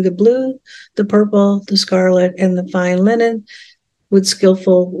into the blue, the purple, the scarlet, and the fine linen with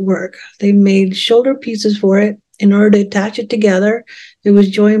skillful work. They made shoulder pieces for it. In order to attach it together, it was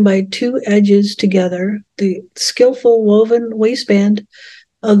joined by two edges together. The skillful woven waistband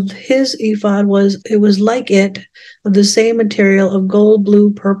of his ephod was like it, of the same material of gold,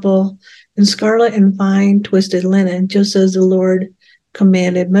 blue, purple, and scarlet, and fine twisted linen, just as the Lord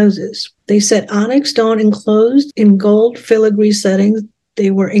commanded Moses. They set onyx stone enclosed in gold filigree settings. They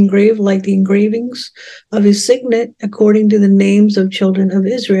were engraved like the engravings of his signet, according to the names of children of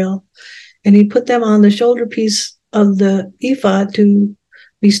Israel. And he put them on the shoulder piece of the ephod to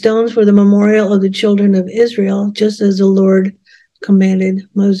be stones for the memorial of the children of Israel, just as the Lord commanded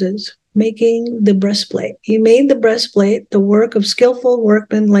Moses. Making the breastplate. He made the breastplate, the work of skillful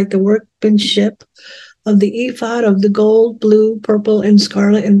workmen, like the workmanship of the ephod of the gold, blue, purple, and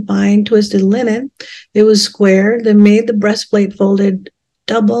scarlet, and fine twisted linen. It was square. They made the breastplate folded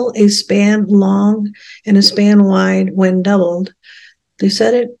double, a span long and a span wide when doubled. They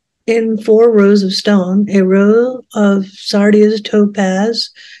set it in 4 rows of stone. A row of sardius, topaz,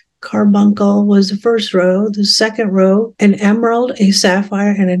 carbuncle was the first row. The second row, an emerald, a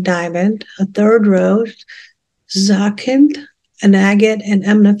sapphire, and a diamond. A third row, zakinth, an agate, and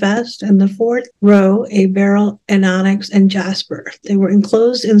amethyst. And the fourth row, a beryl, an onyx, and jasper. They were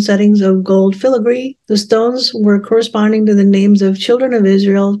enclosed in settings of gold filigree. The stones were corresponding to the names of children of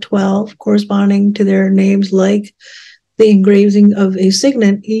Israel, 12, corresponding to their names like the engraving of a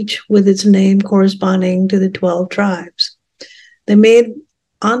signet, each with its name corresponding to the 12 tribes. They made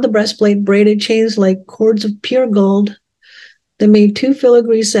on the breastplate braided chains like cords of pure gold. They made 2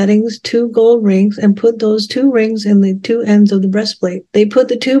 filigree settings, 2 gold rings, and put those 2 rings in the 2 ends of the breastplate. They put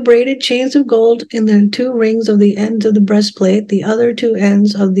the 2 braided chains of gold in the 2 rings of the ends of the breastplate. The other 2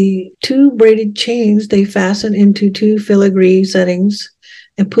 ends of the 2 braided chains they fastened into 2 filigree settings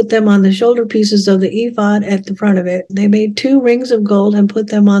and put them on the shoulder pieces of the ephod at the front of it. They made 2 rings of gold and put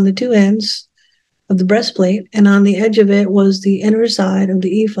them on the 2 ends of the breastplate, and on the edge of it was the inner side of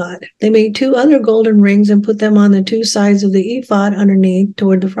the ephod. They made 2 other golden rings and put them on the 2 sides of the ephod underneath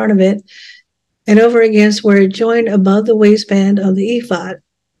toward the front of it, and over against where it joined above the waistband of the ephod.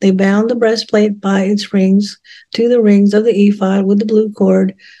 They bound the breastplate by its rings to the rings of the ephod with the blue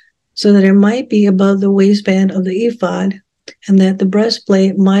cord, so that it might be above the waistband of the ephod, and that the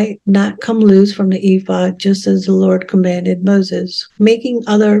breastplate might not come loose from the ephod, just as the Lord commanded Moses. Making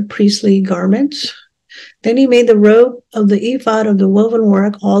other priestly garments. Then he made the robe of the ephod of the woven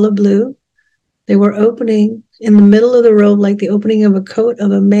work, all of blue. They were opening in the middle of the robe like the opening of a coat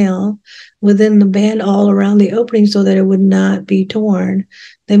of a male, within the band all around the opening so that it would not be torn.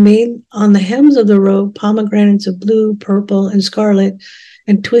 They made on the hems of the robe pomegranates of blue, purple, and scarlet,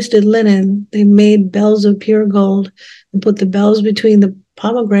 and twisted linen. They made bells of pure gold and put the bells between the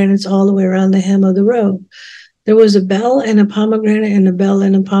pomegranates all the way around the hem of the robe. There was a bell and a pomegranate and a bell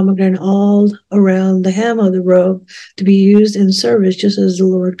and a pomegranate all around the hem of the robe to be used in service, just as the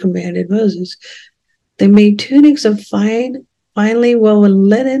Lord commanded Moses. They made tunics of finely woven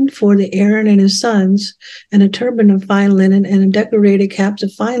linen for the Aaron and his sons, and a turban of fine linen, and decorated caps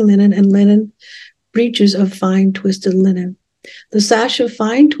of fine linen, and linen breeches of fine twisted linen. The sash of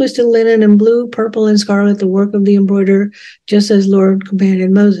fine twisted linen in blue, purple, and scarlet, the work of the embroiderer, just as Lord commanded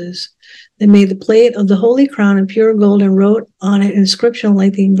Moses. They made the plate of the holy crown of pure gold and wrote on it inscription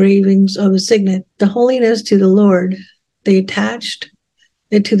like the engravings of a signet, the holiness to the Lord. They attached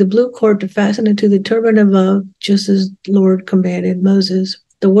it to the blue cord to fasten it to the turban above, just as Lord commanded Moses.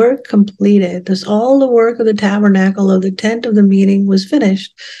 The work completed. Thus all the work of the tabernacle of the tent of the meeting was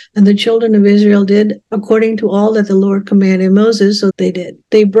finished, and the children of Israel did according to all that the Lord commanded Moses, so they did.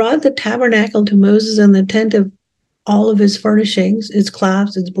 They brought the tabernacle to Moses and the tent of all of its furnishings, its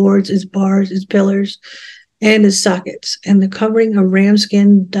cloths, its boards, its bars, its pillars, and its sockets, and the covering of ram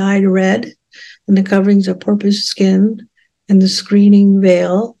skin dyed red, and the coverings of porpoise skin, and the screening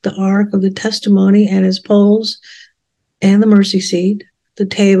veil, the ark of the testimony and its poles, and the mercy seat, the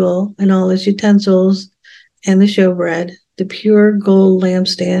table and all its utensils, and the showbread, the pure gold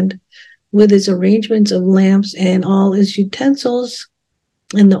lampstand, with its arrangements of lamps and all its utensils,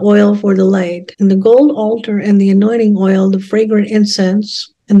 and the oil for the light, and the gold altar and the anointing oil, the fragrant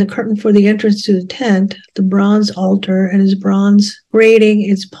incense, and the curtain for the entrance to the tent, the bronze altar and its bronze grating,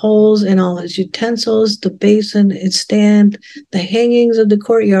 its poles and all its utensils, the basin, its stand, the hangings of the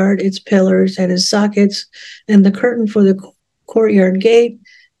courtyard, its pillars and its sockets, and the curtain for the courtyard gate,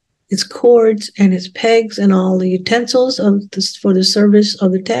 its cords and its pegs, and all the utensils for the service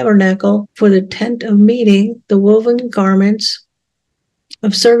of the tabernacle, for the tent of meeting, the woven garments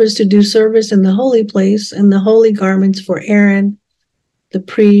of service to do service in the holy place, and the holy garments for Aaron, the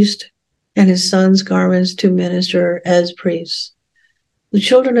priest, and his sons' garments to minister as priests. The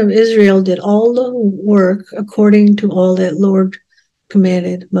children of Israel did all the work according to all that Lord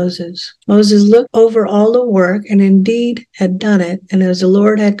commanded Moses. Moses looked over all the work and indeed had done it, and as the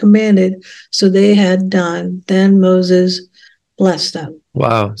Lord had commanded, so they had done. Then Moses blessed them.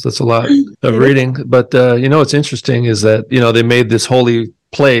 Wow, so that's a lot of reading. But what's interesting is that they made this holy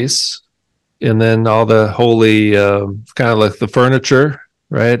place, and then all the holy kind of like the furniture,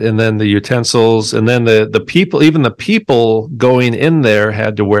 right? And then the utensils, and then the people, even the people going in there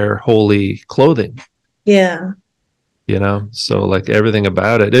had to wear holy clothing. Yeah. So like everything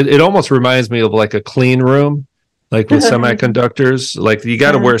about it. It almost reminds me of like a clean room, like with semiconductors. Like you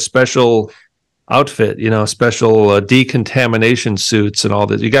got to wear special outfit, special decontamination suits and all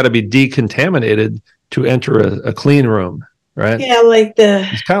this. You got to be decontaminated to enter a clean room, right? Yeah, like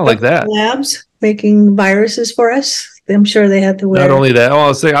it's kind of like that. Labs making viruses for us. I'm sure they had to wear. Not only that,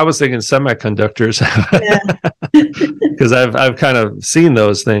 I was thinking semiconductors, because I've kind of seen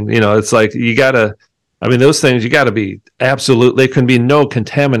those things. It's like you gotta. I mean, those things you got to be absolute. There can be no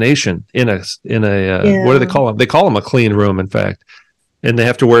contamination in a. What do they call them? They call them a clean room, in fact, and they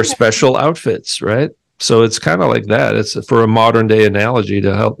have to wear special outfits, right? So it's kind of like that. It's for a modern day analogy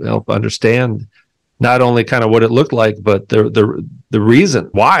to help understand not only kind of what it looked like, but the reason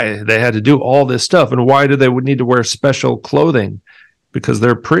why they had to do all this stuff, and why do they would need to wear special clothing, because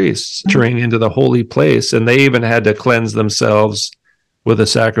they're priests entering into the holy place, and they even had to cleanse themselves with a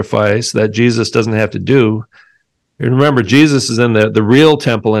sacrifice that Jesus doesn't have to do. And remember, Jesus is in the real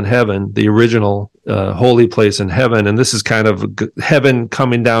temple in heaven, the original holy place in heaven, and this is kind of heaven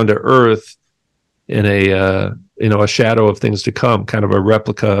coming down to earth in a shadow of things to come, kind of a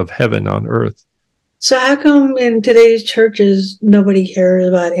replica of heaven on earth. So how come in today's churches nobody cares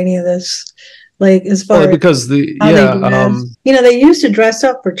about any of this? Like as far because they used to dress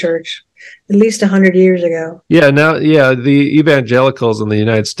up for church at least 100 years ago. Now the evangelicals in the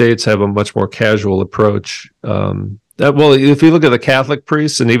United States have a much more casual approach. If you look at the Catholic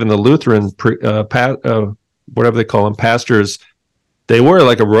priests and even the Lutheran whatever they call them, pastors, they wear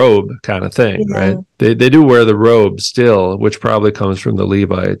like a robe kind of thing, right? They do wear the robe still, which probably comes from the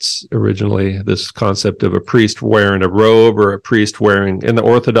Levites originally, this concept of a priest wearing a robe, or a priest wearing, and the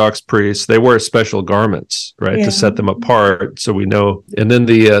Orthodox priests, they wear special garments, right, to set them apart, so we know. And then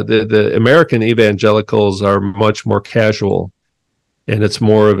the American evangelicals are much more casual, and it's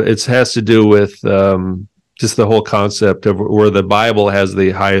more of, it has to do with just the whole concept of where the Bible has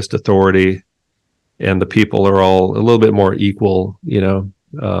the highest authority, and the people are all a little bit more equal,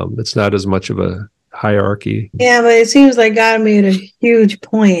 it's not as much of a hierarchy. Yeah, but it seems like God made a huge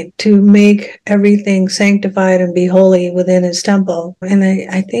point to make everything sanctified and be holy within his temple. And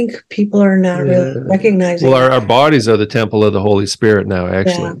I think people are not really recognizing Well, our bodies are the temple of the Holy Spirit now,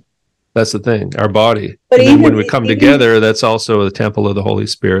 actually. Yeah. That's the thing, our body. But and then when we come together, that's also the temple of the Holy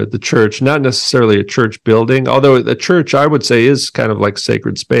Spirit. The church, not necessarily a church building, although the church, I would say, is kind of like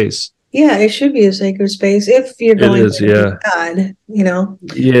sacred space. Yeah, it should be a sacred space if you're going to God,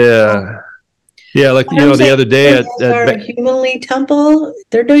 Yeah, like, the other day at our humanly temple,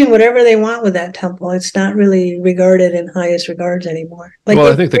 they're doing whatever they want with that temple. It's not really regarded in highest regards anymore. Like,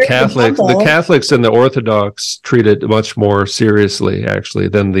 I think the Catholics and the Orthodox treat it much more seriously, actually,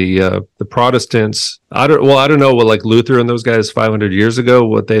 than the Protestants. I don't know what, like Luther and those guys 500 years ago,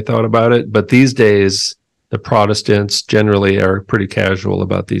 what they thought about it, but these days the Protestants generally are pretty casual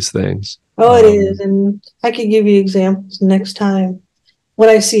about these things. Oh, it is, and I could give you examples next time. What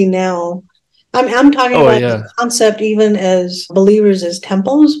I see now. I'm talking about the concept, even as believers, as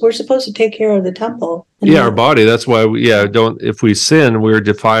temples. We're supposed to take care of the temple. Our body. That's why if we sin, we're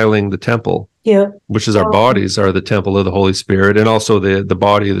defiling the temple. Yeah. Which is our bodies are the temple of the Holy Spirit, and also the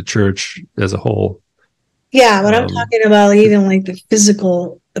body of the church as a whole. Yeah, but I'm talking about even like the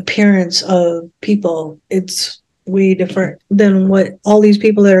physical appearance of people. It's way different than what all these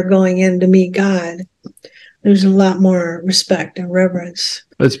people that are going in to meet God. There's a lot more respect and reverence.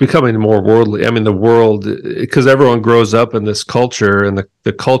 It's becoming more worldly. I mean, the world, because everyone grows up in this culture, and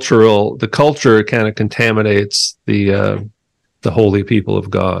the culture kind of contaminates the holy people of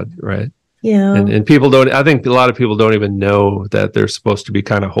God, right? Yeah. And people don't. I think a lot of people don't even know that they're supposed to be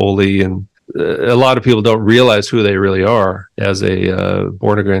kind of holy, and a lot of people don't realize who they really are as a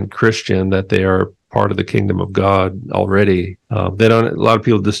born again Christian, that they are part of the kingdom of God already. They don't. A lot of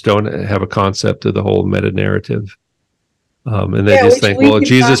people just don't have a concept of the whole meta narrative, and they just think, well,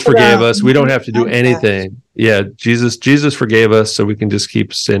 Jesus forgave us. We don't have to do anything. Yeah, Jesus forgave us, so we can just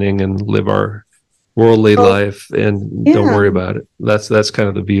keep sinning and live our worldly life and don't worry about it. That's kind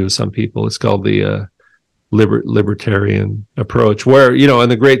of the view of some people. It's called the libertarian approach, where, in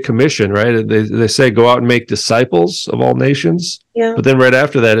the Great Commission, right? They say, go out and make disciples of all nations. Yeah. But then right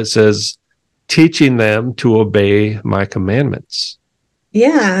after that, it says, teaching them to obey my commandments.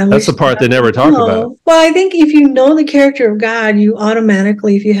 Yeah. That's the part they never talk about. Well, I think if you know the character of God, you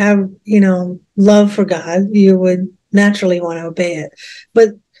automatically, if you have, love for God, you would naturally want to obey it. But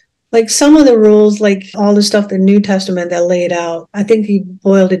like some of the rules, like all the stuff the New Testament that laid out, I think he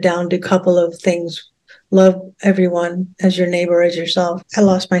boiled it down to a couple of things. Love everyone as your neighbor as yourself. I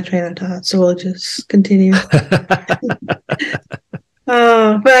lost my train of thought, so we'll just continue.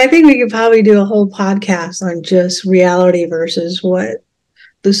 But I think we could probably do a whole podcast on just reality versus what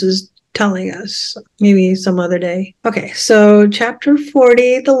this is telling us. Maybe some other day. Okay, so chapter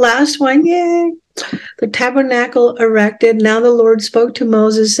 40, the last one. Yay! The tabernacle erected. Now the Lord spoke to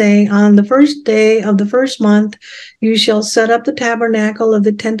Moses, saying, on the first day of the first month, you shall set up the tabernacle of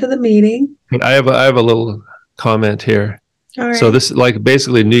the tent of the meeting. I have a little comment here. All right. So this is like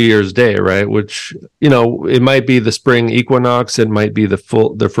basically New Year's Day, right? Which, it might be the spring equinox. It might be the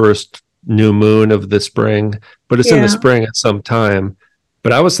first new moon of the spring, but it's in the spring at some time.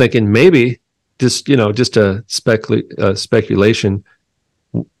 But I was thinking maybe just a speculation.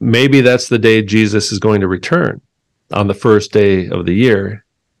 Maybe that's the day Jesus is going to return, on the first day of the year.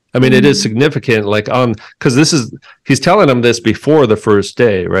 I mean, it is significant, because he's telling them this before the first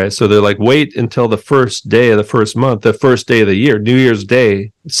day, right? So they're like, wait until the first day of the first month, the first day of the year, New Year's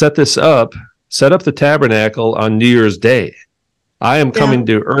Day, set up the tabernacle on New Year's Day. I am coming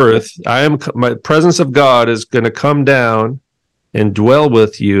to earth. My presence of God is going to come down and dwell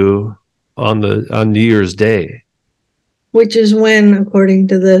with you on New Year's Day. Which is when, according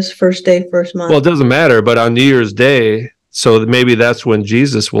to this, first day, first month. Well, it doesn't matter, but on New Year's Day, so maybe that's when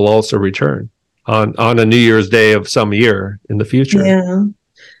Jesus will also return on a New Year's Day of some year in the future. Yeah.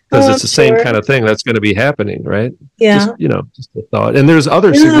 Because it's the same kind of thing that's going to be happening, right? Yeah. Just a thought. And there's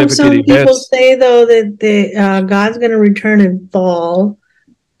other significant some events. People say, though, that God's going to return in fall.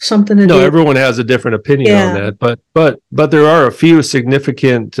 Something to do. No, everyone has a different opinion on that. But there are a few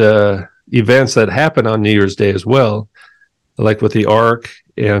significant events that happen on New Year's Day as well. Like with the Ark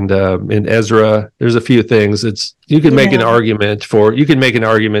and in Ezra, there's a few things. You can make an argument for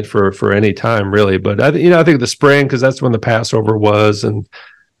any time, really. But I think the spring, because that's when the Passover was, and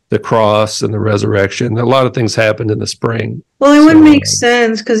the cross and the resurrection. A lot of things happened in the spring. Well, it would make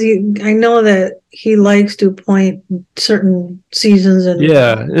sense because I know that he likes to appoint certain seasons. And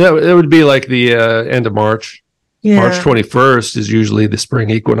it would be like the end of March. Yeah. March 21st is usually the spring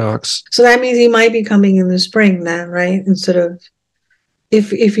equinox. So that means he might be coming in the spring then, right? Instead of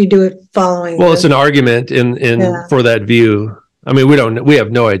if you do it following. Well, it's an argument for that view. I mean, we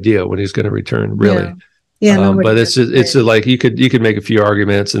have no idea when he's going to return, really. Yeah, but it's like you could make a few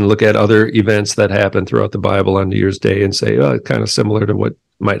arguments and look at other events that happen throughout the Bible on New Year's Day and say, oh, it's kind of similar to what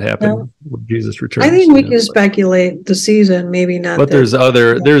might happen when Jesus returns. I think we can speculate the season, maybe not. But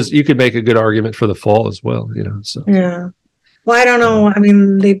you could make a good argument for the fall as well, So yeah. Well, I don't know. I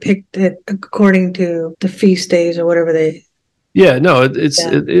mean, they picked it according to the feast days or whatever they. Yeah, no,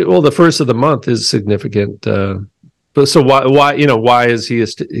 the first of the month is significant. But so why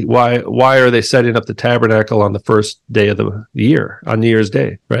are they setting up the tabernacle on the first day of the year, on New Year's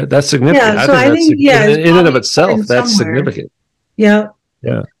Day, right? That's significant. Yeah, I think in and of itself, that's significant. Yeah.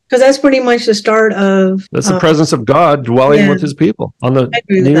 Yeah. Because that's pretty much the start of. That's the presence of God dwelling with his people on the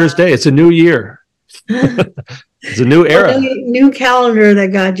New Year's Day. It's a new year. It's a new era. New calendar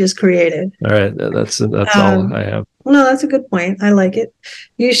that God just created. All right. That's all I have. Well, no, that's a good point. I like it.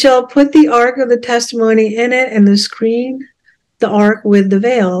 You shall put the ark of the testimony in it and screen the ark with the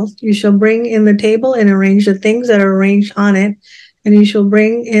veil. You shall bring in the table and arrange the things that are arranged on it. And you shall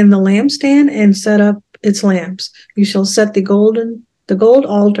bring in the lampstand and set up its lamps. You shall set the gold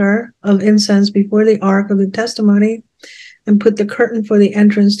altar of incense before the ark of the testimony. and put the curtain for the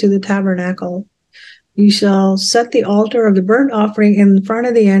entrance to the tabernacle. You shall set the altar of the burnt offering in front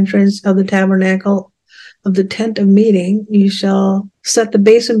of the entrance of the tabernacle of the tent of meeting. You shall set the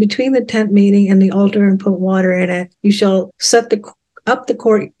basin between the tent meeting and the altar and put water in it. You shall set up the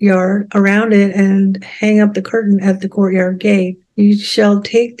courtyard around it and hang up the curtain at the courtyard gate. You shall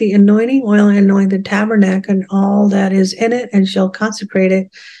take the anointing oil and anoint the tabernacle and all that is in it, and shall consecrate it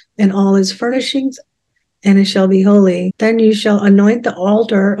and all its furnishings, and it shall be holy. Then you shall anoint the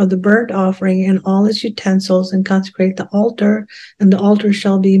altar of the burnt offering and all its utensils, and consecrate the altar, and the altar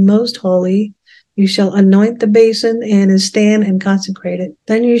shall be most holy. You shall anoint the basin and his stand and consecrate it.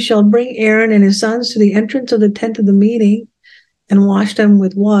 Then you shall bring Aaron and his sons to the entrance of the tent of the meeting and wash them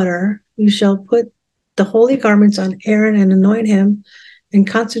with water. You shall put the holy garments on Aaron and anoint him and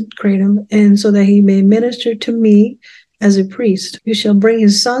consecrate him, and so that he may minister to me as a priest. You shall bring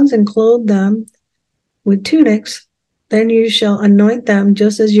his sons and clothe them with tunics. Then you shall anoint them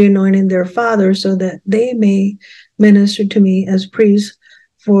just as you anointed their father, so that they may minister to me as priests,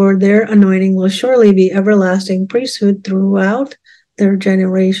 for their anointing will surely be everlasting priesthood throughout their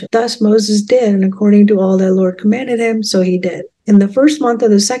generation. Thus Moses did, and according to all that the Lord commanded him, so he did. In the first month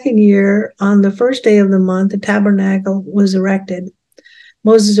of the second year, on the first day of the month, the tabernacle was erected.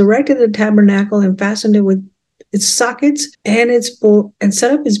 Moses erected the tabernacle and fastened it with its sockets and and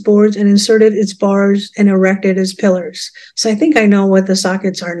set up its boards and inserted its bars and erected its pillars. So I think I know what the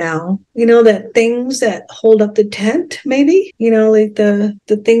sockets are now. You know, that things that hold up the tent, maybe? You know, like the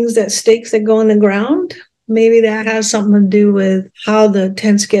things that stakes that go in the ground? Maybe that has something to do with how the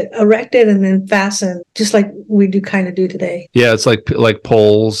tents get erected and then fastened, just like we do kind of do today. Yeah, it's like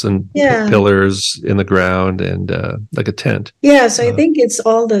poles and pillars in the ground and like a tent. Yeah, so I think it's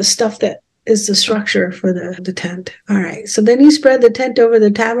all the stuff that is the structure for the tent. All right. So then he spread the tent over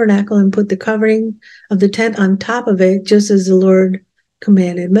the tabernacle and put the covering of the tent on top of it, just as the Lord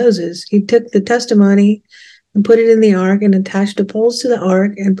commanded Moses. He took the testimony and put it in the ark and attached the poles to the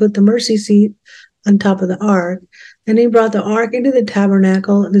ark and put the mercy seat on top of the ark. Then he brought the ark into the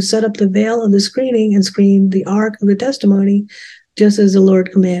tabernacle to set up the veil of the screening and screened the ark of the testimony, just as the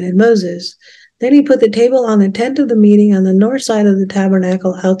Lord commanded Moses. Then he put the table on the tent of the meeting on the north side of the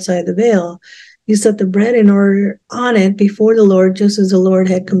tabernacle outside the veil. He set the bread in order on it before the Lord, just as the Lord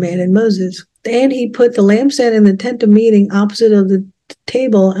had commanded Moses. And he put the lampstand in the tent of meeting opposite of the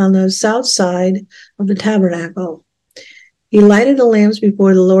table on the south side of the tabernacle. He lighted the lamps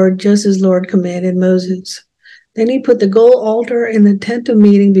before the Lord, just as the Lord commanded Moses. Then he put the gold altar in the tent of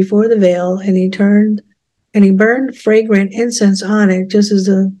meeting before the veil, and he burned fragrant incense on it, just as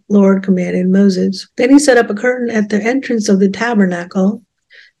the Lord commanded Moses. Then he set up a curtain at the entrance of the tabernacle.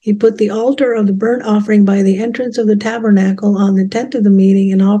 He put the altar of the burnt offering by the entrance of the tabernacle on the tent of the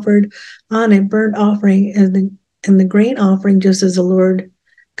meeting, and offered on it burnt offering and the grain offering, just as the Lord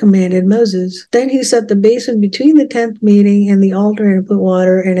commanded Moses. Then he set the basin between the tent meeting and the altar and put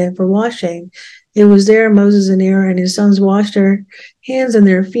water in it for washing. It was there Moses and Aaron and his sons washed their hands and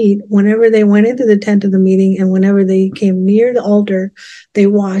their feet whenever they went into the tent of the meeting, and whenever they came near the altar, they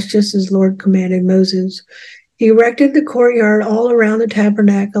washed, just as the Lord commanded Moses. He erected the courtyard all around the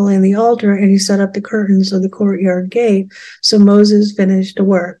tabernacle and the altar, and he set up the curtains of the courtyard gate. So Moses finished the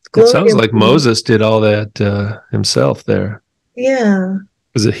work. It sounds like Moses did all that himself there. Yeah.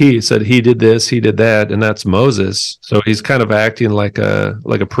 Because he said he did this, he did that, and that's Moses. So he's kind of acting like a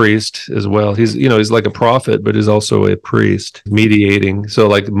priest as well. He's like a prophet, but he's also a priest mediating. So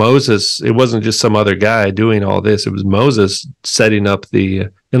like Moses, it wasn't just some other guy doing all this. It was Moses setting up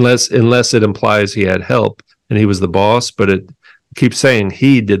unless it implies he had help and he was the boss, but it keeps saying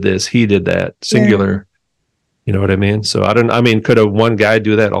he did this, he did that, singular. Yeah. You know what I mean? So could one guy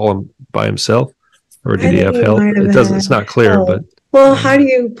do that all by himself, or did he have help? It's not clear, but. Well, how do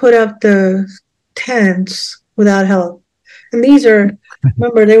you put up the tents without help? And these are,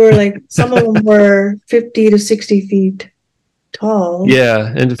 remember, they were like, some of them were 50 to 60 feet tall. Yeah.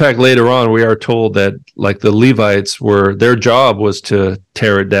 And in fact, later on, we are told that like the Levites their job was to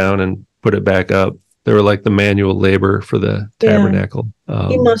tear it down and put it back up. They were like the manual labor for the tabernacle.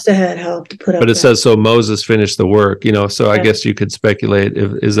 He must have had help to put up. But it says, so Moses finished the work, so I guess you could speculate,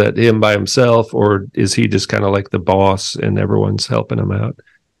 is that him by himself, or is he just kind of like the boss and everyone's helping him out?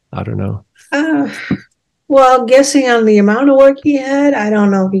 I don't know. Well, guessing on the amount of work he had, I don't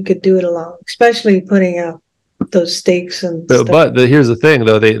know if he could do it alone, especially putting up those stakes and stuff. But here's the thing,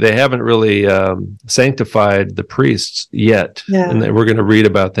 though, they haven't really sanctified the priests yet. Yeah. And we're going to read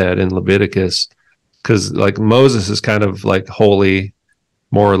about that in Leviticus, because like Moses is kind of like holy,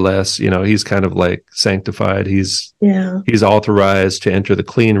 more or less, he's kind of like sanctified. He's authorized to enter the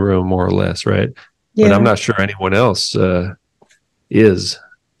clean room, more or less, right? but I'm Yeah. not sure anyone else is.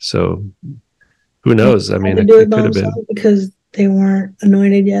 So who knows? I Had mean, to it, do it it by could have been. himself because they weren't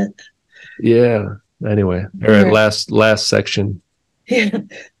anointed yet. Yeah. Anyway, all right. Yeah. Last section. Yeah.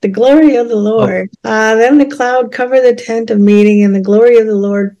 The glory of the Oh, Lord. Then the cloud covered the tent of meeting, and the glory of the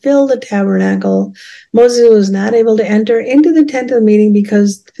Lord filled the tabernacle. Moses was not able to enter into the tent of meeting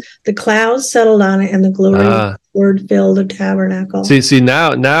because the clouds settled on it, and the glory of the Lord filled the tabernacle. see,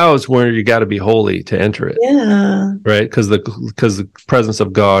 now is where you got to be holy to enter it, Yeah. right? Because the presence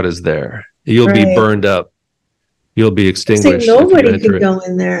of God is there. You'll be Right. burned up. You'll be I think extinguished if you nobody enter could it. go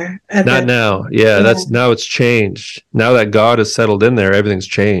in there at Not that. now. Yeah, Yeah. that's now it's changed. Now that God has settled in there, everything's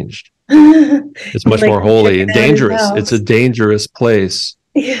changed. It's You're much like more holy and checking out his dangerous. It's a house. dangerous place.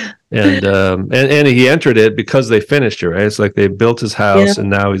 Yeah. And he entered it because they finished it, right? It's like they built his Yeah. house and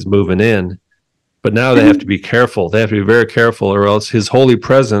now he's moving in. But now they have to be careful. They have to be very careful, or else his holy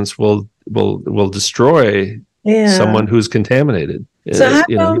presence will destroy Yeah. someone who's contaminated. So how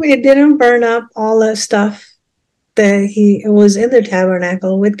come it didn't burn up all that stuff that he was in the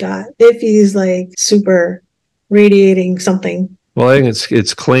tabernacle with God if he's like super radiating something? Well, I think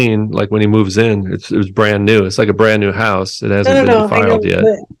it's clean. Like when he moves in, it was brand new. It's like a brand new house. It hasn't been No, I know, defiled yet.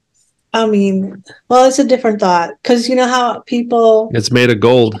 but I mean, well, it's a different thought because you know how people It's made of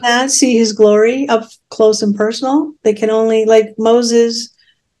gold. cannot see his glory up close and personal. They can only, like Moses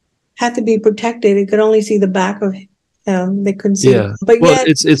had to be protected. He could only see the back of him. They couldn't see. Yeah. But Well, yet,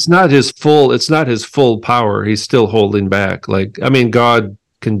 it's not his full power. He's still holding back. Like, I mean, God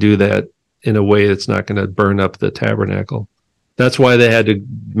can do that in a way that's not going to burn up the tabernacle. That's why they had to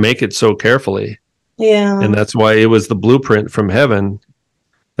make it so carefully. yeah. And that's why it was the blueprint from heaven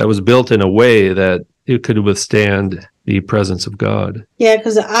that was built in a way that it could withstand the presence of God. Yeah,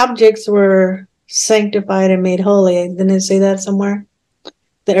 because the objects were sanctified and made holy. Didn't it say that somewhere?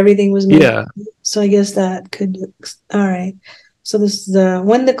 That everything was made. Yeah. So I guess that could. All right. So this is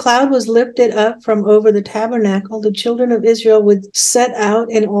when the cloud was lifted up from over the tabernacle, the children of Israel would set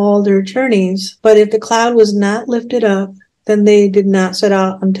out in all their journeys. But if the cloud was not lifted up, then they did not set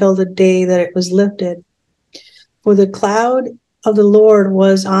out until the day that it was lifted. For the cloud of the Lord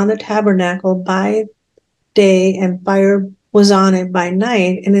was on the tabernacle by day, and fire was on it by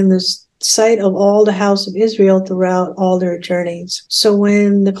night, and in the sight of all the house of Israel throughout all their journeys. So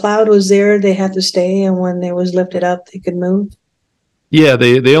when the cloud was there, they had to stay, and when it was lifted up, they could move. Yeah,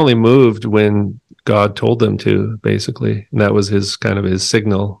 they only moved when God told them to, basically. And that was his kind of his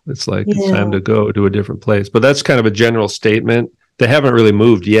signal. It's like it's time to go to a different place. But that's kind of a general statement. They haven't really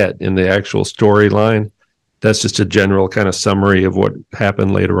moved yet in the actual storyline. That's just a general kind of summary of what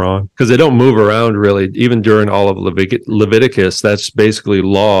happened later on. Because they don't move around really, even during all of Leviticus. That's basically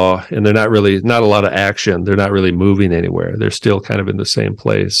law, and they're not a lot of action. They're not really moving anywhere. They're still kind of in the same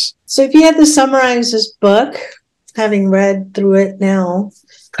place. So if you had to summarize this book, having read through it now,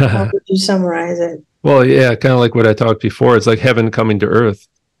 how would you summarize it? Well, yeah, kind of like what I talked before. It's like heaven coming to earth.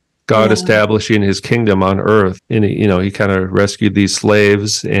 God establishing his kingdom on earth. And he kind of rescued these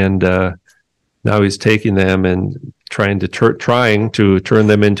slaves, and now he's taking them and trying to turn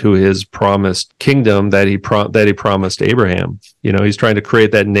them into his promised kingdom that he promised Abraham. He's trying to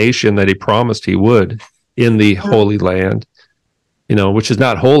create that nation that he promised he would in the Holy Land, which is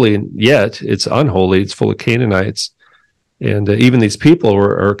not holy yet. It's unholy. It's full of Canaanites. And even these people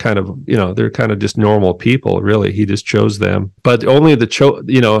are kind of, they're kind of just normal people, really. He just chose them. But only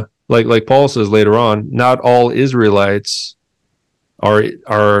like Paul says later on, not all Israelites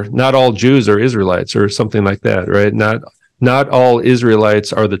are not all Jews are Israelites, or something like that, right? Not all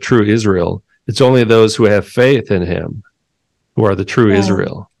Israelites are the true Israel. It's only those who have faith in him who are the true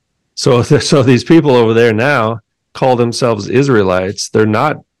Israel. So these people over there now call themselves Israelites. They're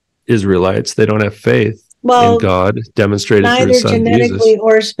not Israelites. They don't have faith in God, demonstrated through his son neither genetically Jesus.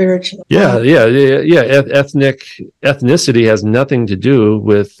 or spiritually. Yeah. Ethnicity has nothing to do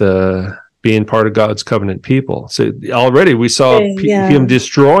with being part of God's covenant people. So already we saw him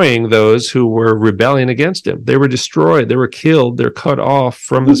destroying those who were rebelling against him. They were destroyed. They were killed. They're cut off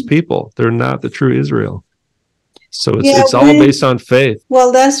from his people. They're not the true Israel. So it's all based on faith.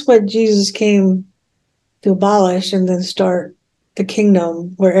 Well, that's what Jesus came to abolish and then start the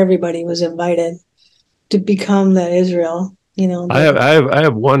kingdom where everybody was invited to become that Israel. I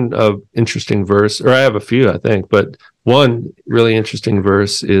have one interesting verse, or I have a few, I think, but one really interesting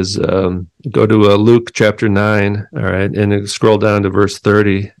verse is go to Luke chapter 9, all right, and scroll down to verse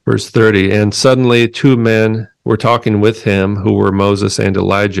 30. And suddenly 2 men were talking with him, who were Moses and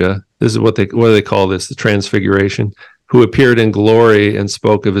Elijah. This is what do they call this? The transfiguration. Who appeared in glory and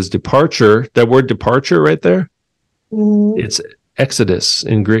spoke of his departure. That word departure right there, it's Exodus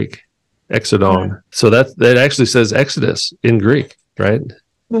in Greek. Exodon. So that actually says Exodus in Greek, right?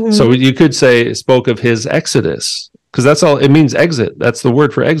 Mm-hmm. So you could say spoke of his exodus, because that's all it means, exit. That's the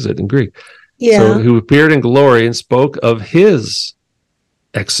word for exit in Greek. Yeah. So who appeared in glory and spoke of his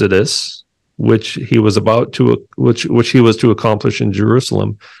exodus, which he was to accomplish in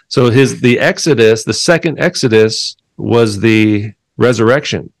Jerusalem. So the exodus, the second exodus, was the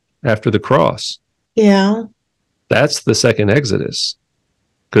resurrection after the cross. Yeah. That's the second exodus,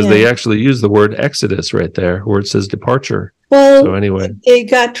 because they actually use the word exodus right there where it says departure. Well, so anyway,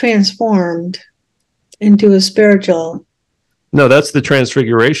 it got transformed into a spiritual. No, that's the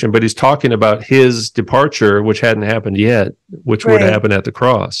transfiguration, but he's talking about his departure, which hadn't happened yet, which would happen at the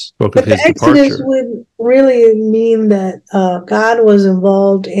cross. Spoke of his departure. Exodus would really mean that God was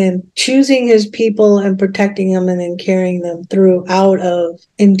involved in choosing his people and protecting them and then carrying them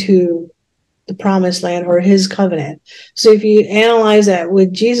into the promised land or his covenant. So if you analyze that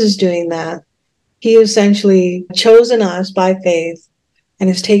with Jesus doing that, he essentially chosen us by faith and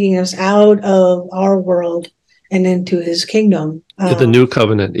is taking us out of our world and into his kingdom. The new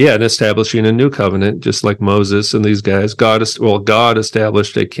covenant. Yeah, and establishing a new covenant, just like Moses and these guys. God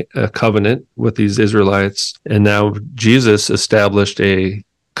established a covenant with these Israelites, and now Jesus established a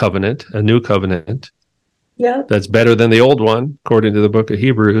covenant, a new covenant. Yeah. That's better than the old one, according to the book of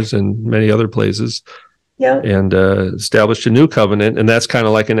Hebrews and many other places. Yeah. And established a new covenant, and that's kind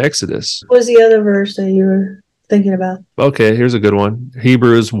of like an Exodus. What was the other verse that you were thinking about? Okay, here's a good one.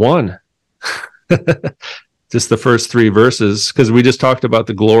 Hebrews 1. Just the first 3 verses, because we just talked about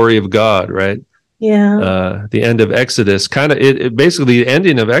the glory of God, right? Yeah. The end of Exodus, basically the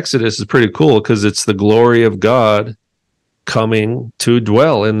ending of Exodus is pretty cool, because it's the glory of God coming to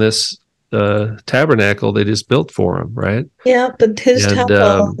dwell in this tabernacle they just built for him, right? Yeah, but his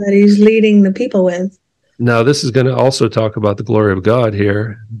temple that he's leading the people with. Now, this is going to also talk about the glory of God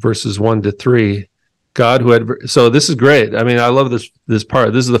here, verses 1 to 3. So this is great. I mean, I love this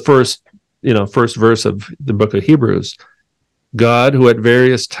part. This is the first verse of the book of Hebrews. God, who at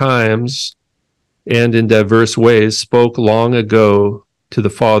various times and in diverse ways spoke long ago to the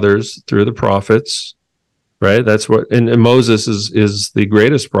fathers through the prophets, right? That's what, and Moses is the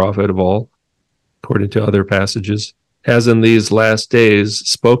greatest prophet of all, according to other passages, has in these last days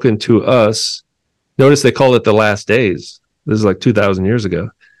spoken to us. Notice they call it the last days. This is like 2,000 years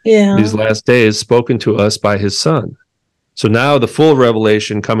ago. Yeah. These last days spoken to us by his son. So now the full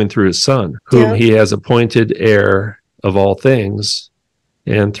revelation coming through his son, whom he has appointed heir of all things,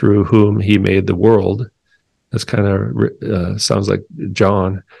 and through whom he made the world. That's kind of sounds like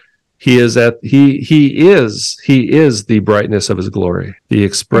John. He is the brightness of his glory, the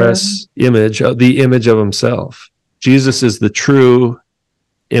express image of himself. Jesus is the true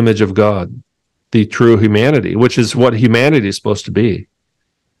image of God, the true humanity, which is what humanity is supposed to be.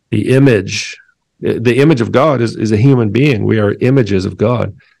 The image of God is a human being. We are images of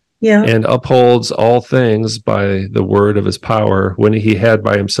God. Yeah. And upholds all things by the word of his power. When he had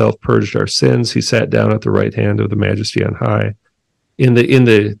by himself purged our sins, he sat down at the right hand of the Majesty on high. In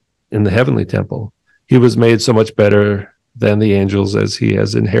the heavenly temple, he was made so much better than the angels, as he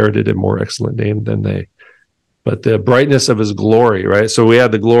has inherited a more excellent name than they. But the brightness of his glory, right? So we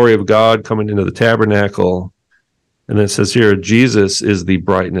had the glory of God coming into the tabernacle. And it says here, Jesus is the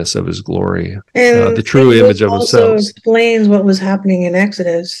brightness of his glory, and the true image of himself. Also explains what was happening in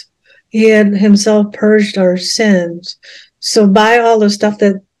Exodus. He had himself purged our sins. So by all the stuff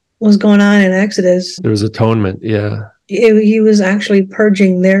that was going on in Exodus, there was atonement. Yeah. He was actually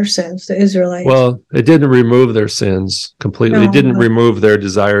purging their sins, the Israelites. Well, it didn't remove their sins completely. No, it didn't remove their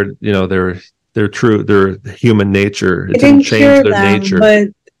desired, their human nature. It didn't change their nature. But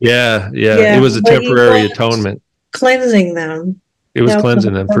yeah. It was a temporary atonement. Cleansing them. It was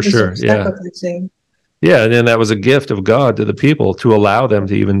cleansing them for sure. Yeah. Yeah, and then that was a gift of God to the people to allow them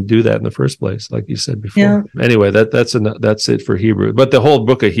to even do that in the first place, like you said before. Yeah. Anyway, that's it for Hebrews. But the whole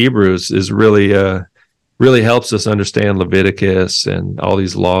book of Hebrews is really helps us understand Leviticus and all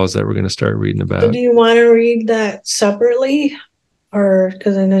these laws that we're going to start reading about. So do you want to read that separately, or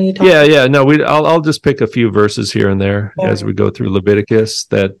because I know you talked? Yeah. No, I'll just pick a few verses here and there as we go through Leviticus.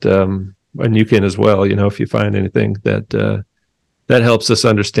 That and you can as well. If you find anything that helps us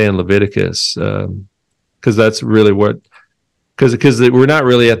understand Leviticus. Because that's really because we're not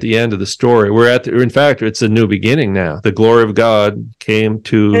really at the end of the story. In fact, it's a new beginning now. The glory of God came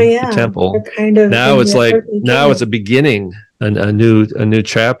to the temple. Now it's a beginning, a new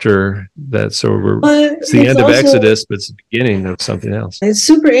chapter. It's the end of Exodus, but it's the beginning of something else. It's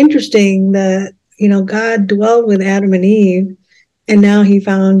super interesting that God dwelled with Adam and Eve, and now he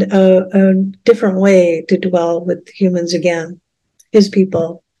found a different way to dwell with humans again, his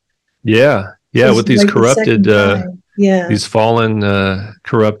people. Yeah. Yeah. This With is these like the corrupted, second time. Yeah. these fallen,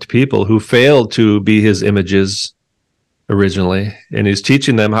 corrupt people who failed to be his images originally. And he's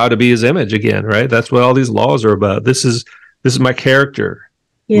teaching them how to be his image again, right? That's what all these laws are about. This is my character.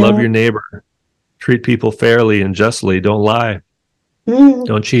 Love Yeah. your neighbor. Treat people fairly and justly. Don't lie. Mm,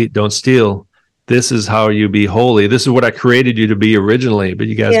 Don't cheat. Don't steal. This is how you be holy. This is what I created you to be originally, but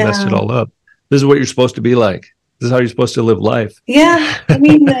you guys messed it yeah. all up. This is what you're supposed to be like. This is how you're supposed to live life. Yeah. I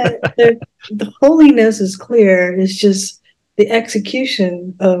mean, the holiness is clear. It's just the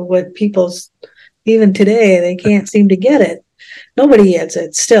execution of what people's, even today, they can't seem to get it. Nobody gets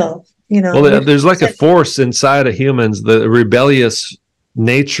it still, Well, there's like a force inside of humans, the rebellious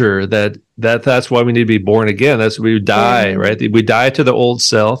nature that's why we need to be born again. That's we die, right? We die to the old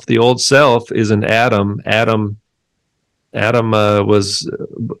self. The old self is an Adam. Adam was.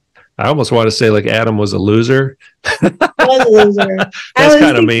 I almost want to say like Adam was a loser. I was a loser. That's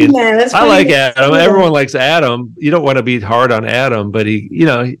kind of mean. I like Adam. Everyone likes Adam. You don't want to be hard on Adam, but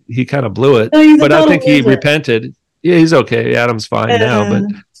he kind of blew it. No, but I think he repented. Yeah, he's okay. Adam's fine now, but.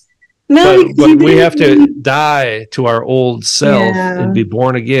 No, but we have to die to our old self and be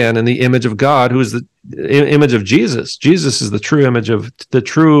born again in the image of God, who is the image of Jesus. Jesus is the true image of the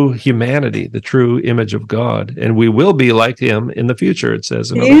true humanity, the true image of God. And we will be like him in the future, it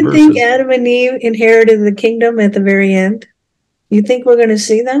says in other verses. Do you think Adam and Eve inherited the kingdom at the very end? You think we're going to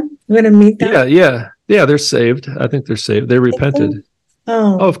see them? We're going to meet them? Yeah, they're saved. I think they're saved. They repented.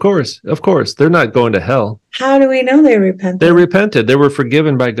 Oh, of course. They're not going to hell. How do we know they repented? They repented. They were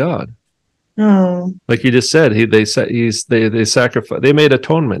forgiven by God. Oh, like you just said, they sacrificed. They made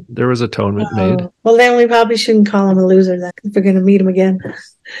atonement. There was atonement made. Well, then we probably shouldn't call him a loser. Then, if we're going to meet him again.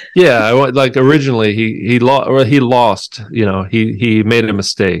 Yeah, like originally he lost. He made a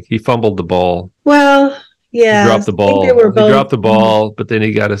mistake. He fumbled the ball. Well, yeah, he dropped the ball. He dropped the ball, but then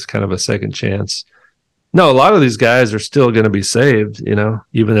he got us kind of a second chance. No, a lot of these guys are still going to be saved.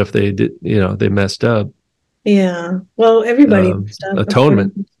 Even if they did, they messed up. Yeah. Well, everybody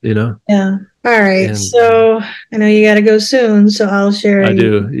atonement. Yeah. All right. So I know you got to go soon, so I'll share. I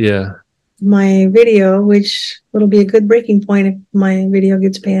do. Yeah. My video, which will be a good breaking point if my video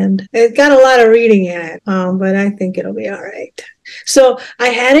gets banned. It's got a lot of reading in it, but I think it'll be all right. So I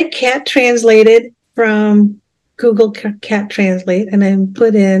had it cat translated from Google Cat Translate, and then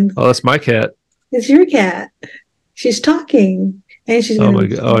put in. Oh, that's my cat. It's your cat. She's talking, and she's. Oh my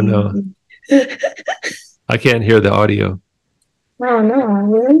God! Oh no. I can't hear the audio. Oh no,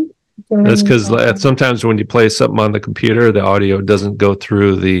 really? That's because sometimes when you play something on the computer, the audio doesn't go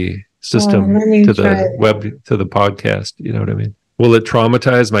through the system to the web, to the podcast. You know what I mean? Will it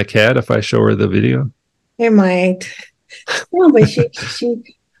traumatize my cat if I show her the video? It might. No, but she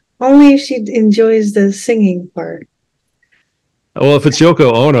only if she enjoys the singing part. Well, if it's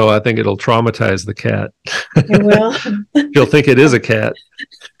Yoko Ono, I think it'll traumatize the cat. It will. She'll think it is a cat.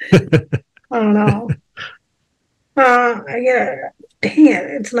 I don't know. Dang it,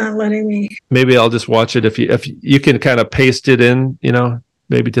 it's not letting me. Maybe I'll just watch it if you can kind of paste it in,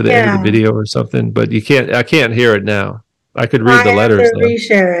 maybe to the end of the video or something. But I can't hear it now. I could read the letters.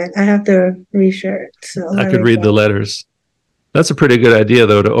 I have to reshare it. So I could read the letters. That's a pretty good idea,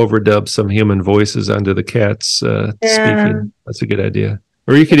 though, to overdub some human voices onto the cats speaking. That's a good idea.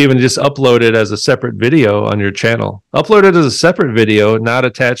 Or you could even just upload it as a separate video on your channel. Upload it as a separate video, not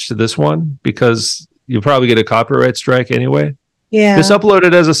attached to this one, because you'll probably get a copyright strike anyway. Yeah. Just upload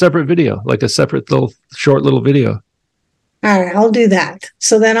it as a separate video, like a separate short little video. All right, I'll do that.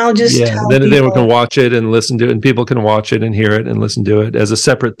 So then I'll just tell then we can watch it and listen to it, and people can watch it and hear it and listen to it as a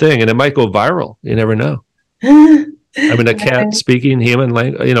separate thing, and it might go viral. You never know. I mean, a cat speaking human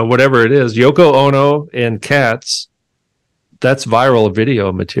language, whatever it is. Yoko Ono and cats. That's viral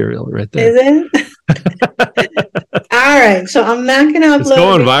video material right there. Is it? All right. So I'm not going to upload. It's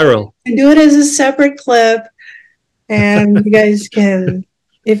going viral. And do it as a separate clip. And you guys can,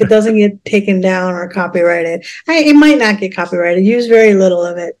 if it doesn't get taken down or copyrighted, it might not get copyrighted. Use very little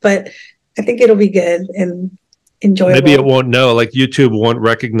of it, but I think it'll be good and enjoyable. Maybe it won't know, like YouTube won't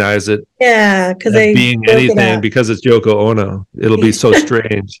recognize it. Yeah, because they being anything because it's Yoko Ono. It'll be so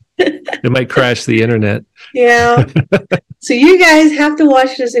strange. It might crash the internet. Yeah. So you guys have to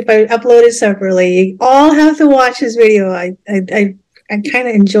watch this if I upload it separately. You all have to watch this video. I kind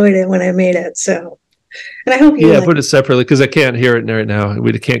of enjoyed it when I made it. So, and I hope you put it separately because I can't hear it right now.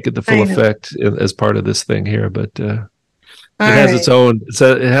 We can't get the full effect as part of this thing here, but it has its own.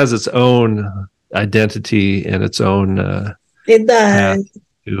 It has its own identity and its own. It does.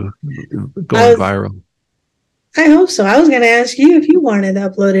 To going viral. I hope so. I was going to ask you if you wanted to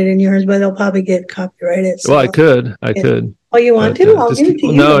upload it in yours, but they'll probably get copyrighted. So. Well, I could. Oh, you want But to? I'll just give it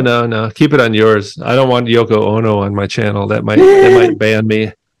to no, you. no, no. Keep it on yours. I don't want Yoko Ono on my channel. That might ban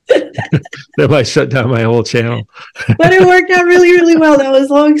me. That might shut down my whole channel. But it worked out really, really well. I was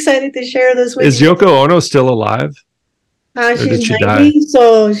so excited to share this with Is you. Yoko Ono still alive, or She's did she die? 90,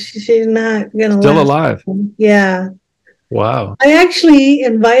 so she's not gonna Still last. alive. Yeah. Wow. I actually I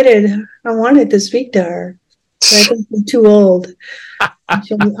wanted to speak to her, but I think I'm too old.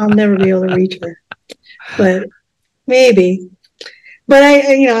 I'll never be able to reach her. But maybe.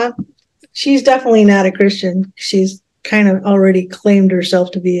 But she's definitely not a Christian. She's kind of already claimed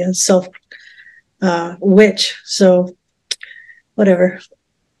herself to be a self witch. So whatever.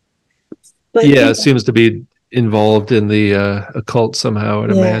 But Yeah, it seems to be involved in the occult somehow,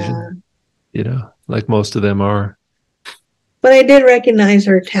 I'd imagine. Like most of them are. But I did recognize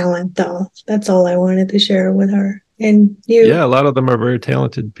her talent, though. That's all I wanted to share with her. And you. Yeah, a lot of them are very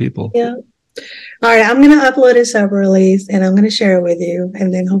talented people. Yeah. All right, I'm going to upload it separately and I'm going to share it with you.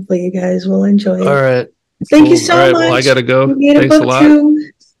 And then hopefully you guys will enjoy it. All right. Thank Cool. you so All right, much. well, I got to go. You Thanks a lot.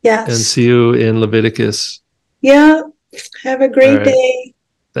 Too. Yes. And see you in Leviticus. Yeah. Have a great day.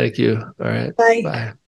 Thank you. All right. Bye. Bye.